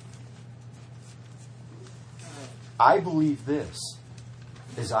 I believe this,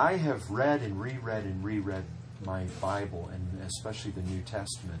 as I have read and reread my Bible, and especially the New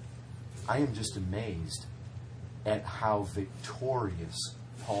Testament, I am just amazed at how victorious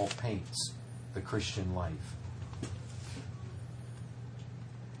Paul paints the Christian life.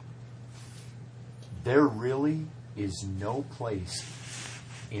 There really is no place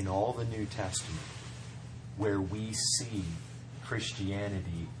in all the New Testament where we see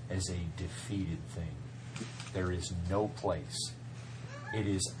Christianity as a defeated thing. There is no place. It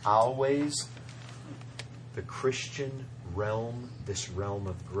is always the Christian realm, this realm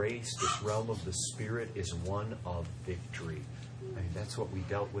of grace, this realm of the Spirit is one of victory. I mean, that's what we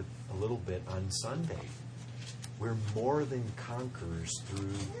dealt with a little bit on Sunday. We're more than conquerors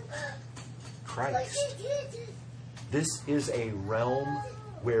through Christ. This is a realm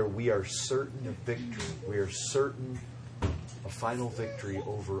where we are certain of victory. We are certain of final victory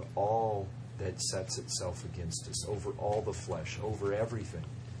over all that sets itself against us, over all the flesh, over everything.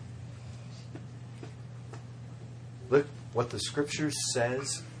 Look, what the Scripture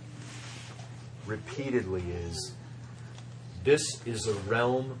says repeatedly is, this is a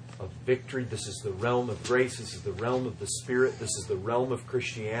realm of victory. This is the realm of grace. This is the realm of the Spirit. This is the realm of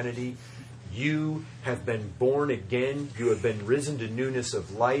Christianity. You have been born again. You have been risen to newness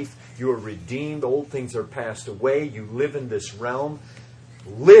of life. You are redeemed. Old things are passed away. You live in this realm.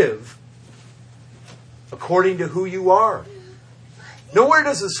 Live according to who you are. Nowhere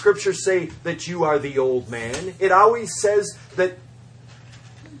does the Scripture say that you are the old man. It always says that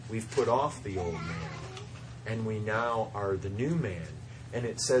we've put off the old man and we now are the new man. And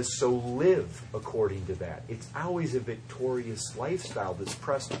it says, so live according to that. It's always a victorious lifestyle that's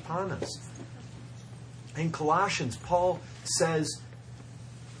pressed upon us. In Colossians, Paul says,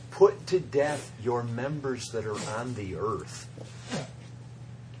 put to death your members that are on the earth.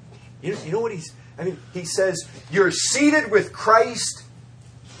 You know what he says, you're seated with Christ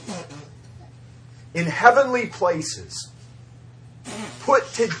in heavenly places.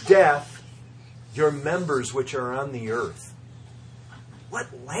 Put to death your members which are on the earth. What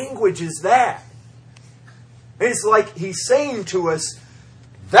language is that? It's like he's saying to us,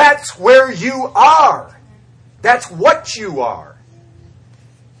 that's where you are. That's what you are.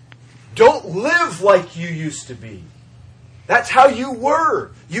 Don't live like you used to be. That's how you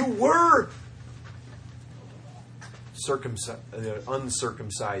were. You were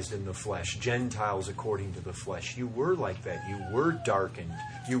uncircumcised in the flesh, Gentiles according to the flesh. You were like that. You were darkened.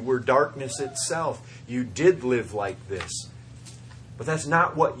 You were darkness itself. You did live like this. But that's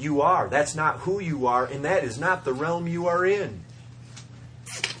not what you are. That's not who you are, and that is not the realm you are in.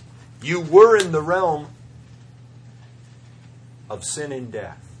 You were in the realm of sin and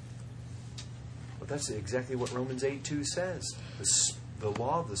death. But that's exactly what Romans 8:2 says. The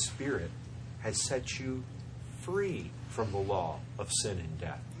law of the Spirit has set you free from the law of sin and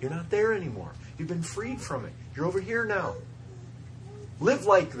death. You're not there anymore. You've been freed from it. You're over here now. Live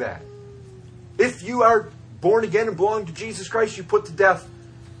like that. If you are born again and belong to Jesus Christ, you put to death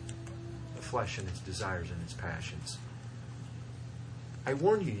the flesh and its desires and its passions. I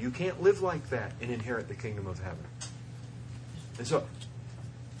warn you, you can't live like that and inherit the kingdom of heaven. And so,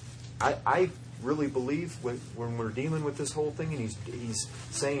 I really believe when we're dealing with this whole thing and he's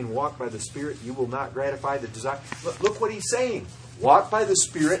saying walk by the Spirit, you will not gratify the desire. Look what he's saying. Walk by the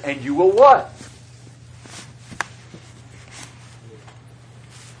Spirit and you will what?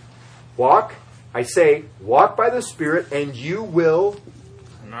 Walk by the Spirit and you will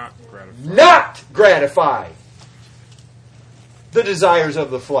not gratify the desires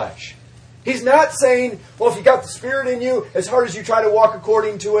of the flesh. He's not saying, well, if you got the Spirit in you, as hard as you try to walk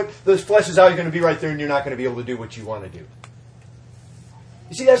according to it, the flesh is always going to be right there and you're not going to be able to do what you want to do.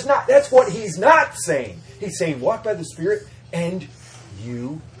 You see, that's what he's not saying. He's saying, walk by the Spirit and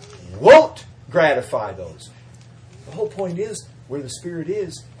you won't gratify those. The whole point is, where the Spirit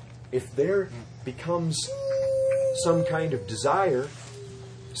is, if there becomes some kind of desire,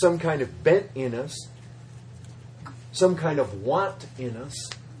 some kind of bent in us, some kind of want in us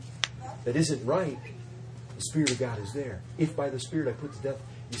that isn't right, the Spirit of God is there. If by the Spirit I put to death,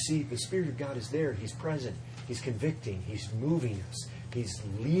 you see, the Spirit of God is there. He's present. He's convicting. He's moving us. He's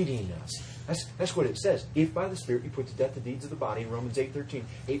leading us. That's what it says. If by the Spirit you put to death the deeds of the body, Romans 8:13,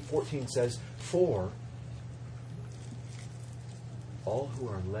 8:14 says, for all who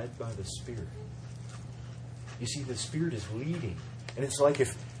are led by the Spirit. You see, the Spirit is leading. And it's like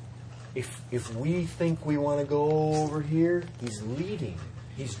if we think we want to go over here, He's leading,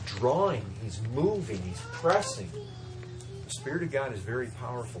 He's drawing, He's moving, He's pressing. The Spirit of God is very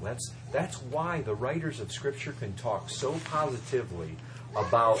powerful. That's why the writers of Scripture can talk so positively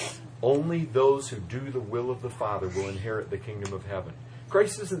about only those who do the will of the Father will inherit the kingdom of heaven.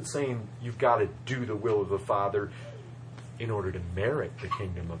 Christ isn't saying you've got to do the will of the Father in order to merit the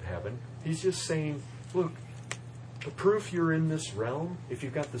kingdom of heaven. He's just saying, look, the proof you're in this realm, if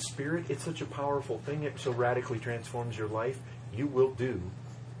you've got the Spirit, it's such a powerful thing. It so radically transforms your life. You will do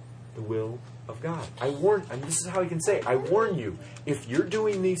the will of God. This is how He can say it. I warn you, if you're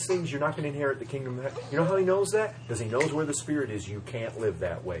doing these things, you're not going to inherit the kingdom of heaven. You know how He knows that? Because He knows where the Spirit is, you can't live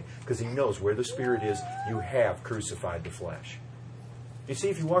that way. Because He knows where the Spirit is, you have crucified the flesh. You see,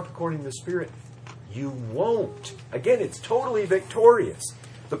 if you walk according to the Spirit, you won't. Again, it's totally victorious.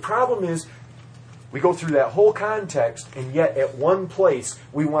 The problem is, we go through that whole context, and yet at one place,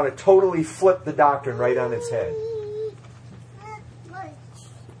 we want to totally flip the doctrine right on its head.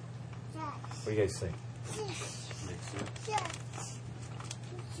 What do you guys think?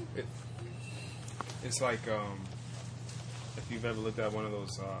 It's like if you've ever looked at one of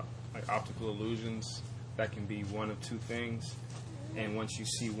those like optical illusions, that can be one of two things. And once you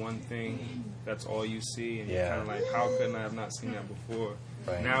see one thing, that's all you see, and you're kind of like, how couldn't I have not seen that before?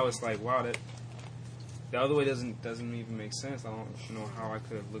 Right. Now it's like, wow, that the other way doesn't even make sense. I don't know how I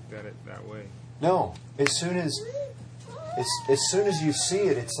could have looked at it that way. No, as soon as you see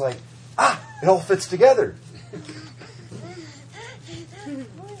it, it's like, it all fits together.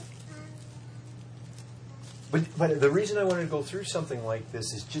 But the reason I wanted to go through something like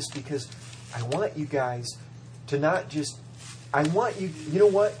this is just because I want you guys to not just... you know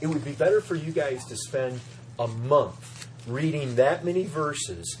what? It would be better for you guys to spend a month reading that many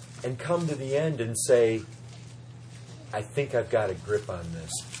verses and come to the end and say, I think I've got a grip on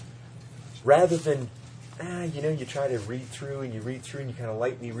this. Rather than, you try to read through and you kind of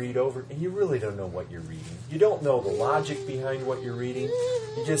lightly read over, and you really don't know what you're reading. You don't know the logic behind what you're reading.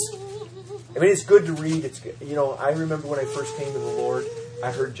 It's good to read. It's good. I remember when I first came to the Lord,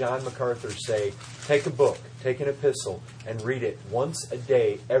 I heard John MacArthur say, take a book, take an epistle, and read it once a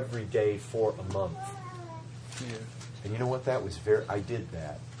day, every day for a month. Yeah. And you know what? I did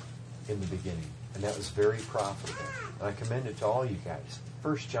that in the beginning, and that was very profitable. And I commend it to all you guys.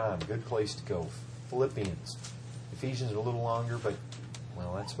 1 John, good place to go. Philippians. Ephesians are a little longer, but,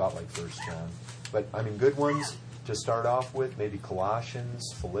 that's about like 1 John. But, good ones to start off with, maybe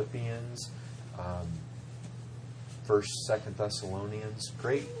Colossians, Philippians, 1st, 2nd Thessalonians.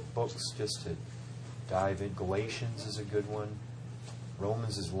 Great books just to dive in. Galatians is a good one.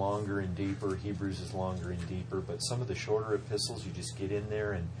 Romans is longer and deeper. Hebrews is longer and deeper. But some of the shorter epistles, you just get in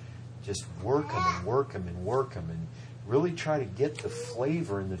there and just work them and work them and work them and really try to get the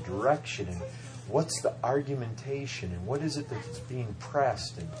flavor and the direction and what's the argumentation and what is it that's being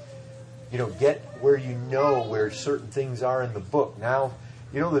pressed and, get where certain things are in the book. Now,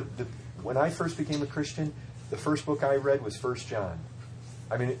 when I first became a Christian, the first book I read was 1 John.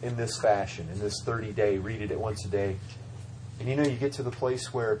 In this fashion, in this 30-day, read it once a day. And you get to the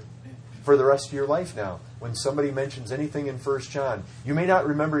place where, for the rest of your life now, when somebody mentions anything in 1 John, you may not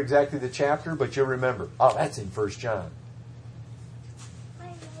remember exactly the chapter, but you'll remember, that's in 1 John.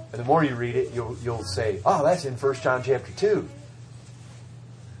 And the more you read it, you'll say, that's in 1 John chapter 2.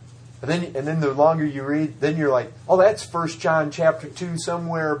 And then the longer you read, then you're like, that's 1 John chapter 2,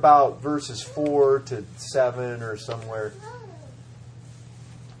 somewhere about verses 4 to 7 or somewhere.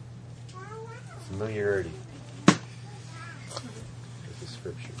 Familiarity with the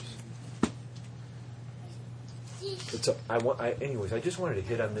Scriptures. Anyways, I just wanted to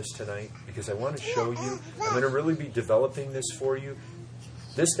hit on this tonight because I want to show you. I'm going to really be developing this for you.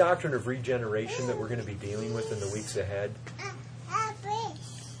 This doctrine of regeneration that we're going to be dealing with in the weeks ahead.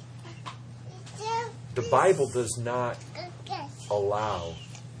 The Bible does not allow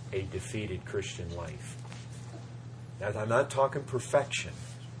a defeated Christian life. Now, I'm not talking perfection.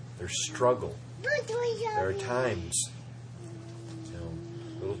 There's struggle. There are times,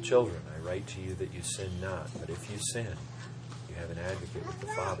 little children, I write to you that you sin not. But if you sin, you have an advocate with the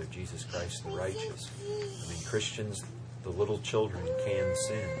Father, Jesus Christ the righteous. Christians, the little children, can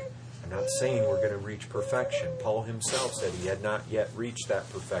sin. I'm not saying we're going to reach perfection. Paul himself said he had not yet reached that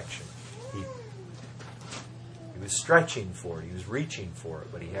perfection. He was stretching for it. He was reaching for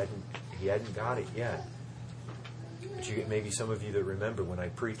it, but he hadn't got it yet. But maybe some of you that remember when I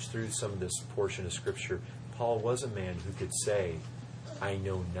preached through some of this portion of Scripture, Paul was a man who could say, I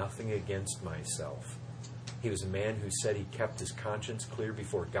know nothing against myself. He was a man who said he kept his conscience clear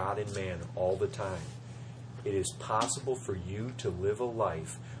before God and man all the time. it is possible for you to live a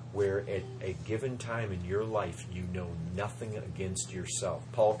life where at a given time in your life you know nothing against yourself.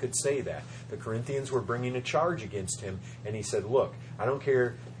 Paul could say that. The Corinthians were bringing a charge against him, and he said, look, I don't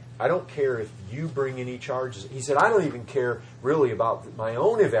care if you bring any charges. He said, I don't even care really about my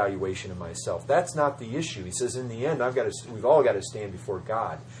own evaluation of myself. That's not the issue. He says, in the end, we've all got to stand before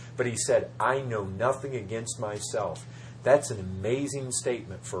God. But he said, I know nothing against myself. That's an amazing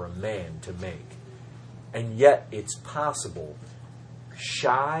statement for a man to make. And yet it's possible,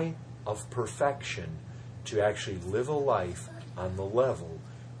 shy of perfection, to actually live a life on the level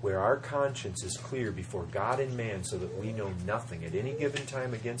where our conscience is clear before God and man so that we know nothing at any given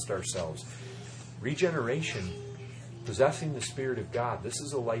time against ourselves. Regeneration, possessing the Spirit of God, this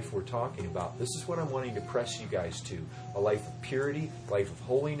is a life we're talking about. This is what I'm wanting to press you guys to. A life of purity, a life of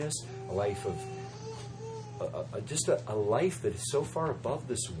holiness, a life of a life that is so far above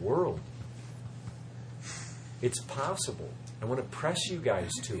this world. It's possible. I want to press you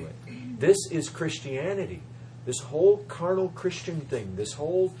guys to it. This is Christianity. This whole carnal Christian thing, this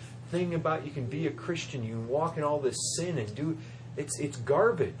whole thing about you can be a Christian, you can walk in all this sin and do, it's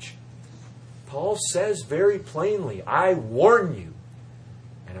garbage. Paul says very plainly, I warn you,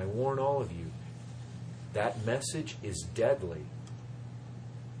 and I warn all of you, that message is deadly.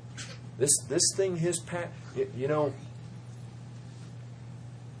 This thing,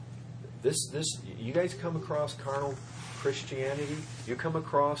 you guys come across carnal Christianity, you come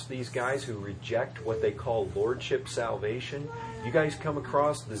across these guys who reject what they call lordship salvation. You guys come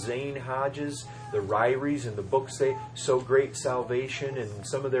across the Zane Hodges, the Ryries, and the books say So Great Salvation, and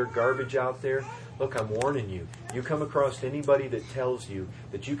some of their garbage out there. Look, I'm warning you. You come across anybody that tells you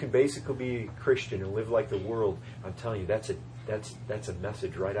that you can basically be a Christian and live like the world. I'm telling you, that's a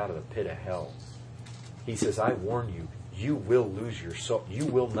message right out of the pit of hell. He says, I warn you, you will lose your soul. You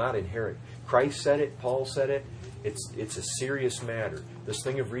will not inherit. Christ said it. Paul said it. It's a serious matter. This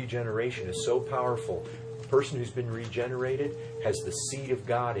thing of regeneration is so powerful. The person who's been regenerated has the seed of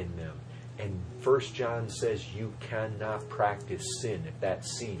God in them. And 1 John says you cannot practice sin if that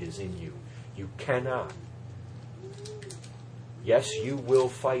seed is in you. You cannot. Yes, you will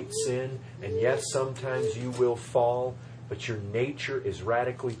fight sin, and yes, sometimes you will fall, but your nature is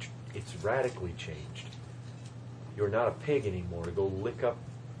radically changed. You're not a pig anymore to go lick up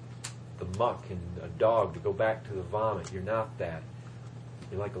the muck, and a dog to go back to the vomit. You're not that.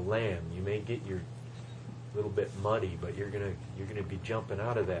 You're like a lamb. You may get your little bit muddy, but you're gonna be jumping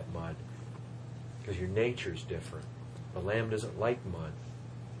out of that mud because your nature's different. The lamb doesn't like mud.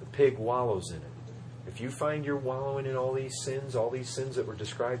 The pig wallows in it. If you find you're wallowing in all these sins that were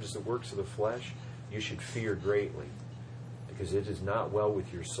described as the works of the flesh, you should fear greatly, because it is not well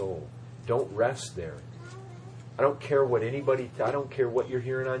with your soul. Don't rest there. I don't care what I don't care what you're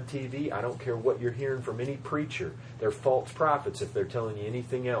hearing on TV. I don't care what you're hearing from any preacher. They're false prophets if they're telling you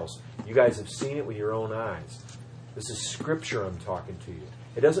anything else. You guys have seen it with your own eyes. This is Scripture I'm talking to you.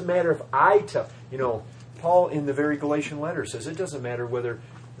 It doesn't matter if I tell. Paul in the very Galatian letter says it doesn't matter whether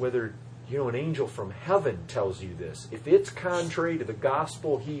an angel from heaven tells you this. If it's contrary to the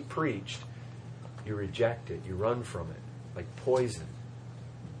gospel he preached, you reject it. You run from it like poison.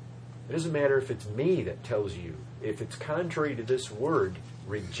 It doesn't matter if it's me that tells you. If it's contrary to this word,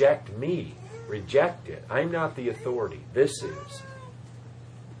 reject me. Reject it. I'm not the authority. This is.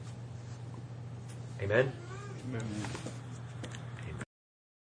 Amen? Amen.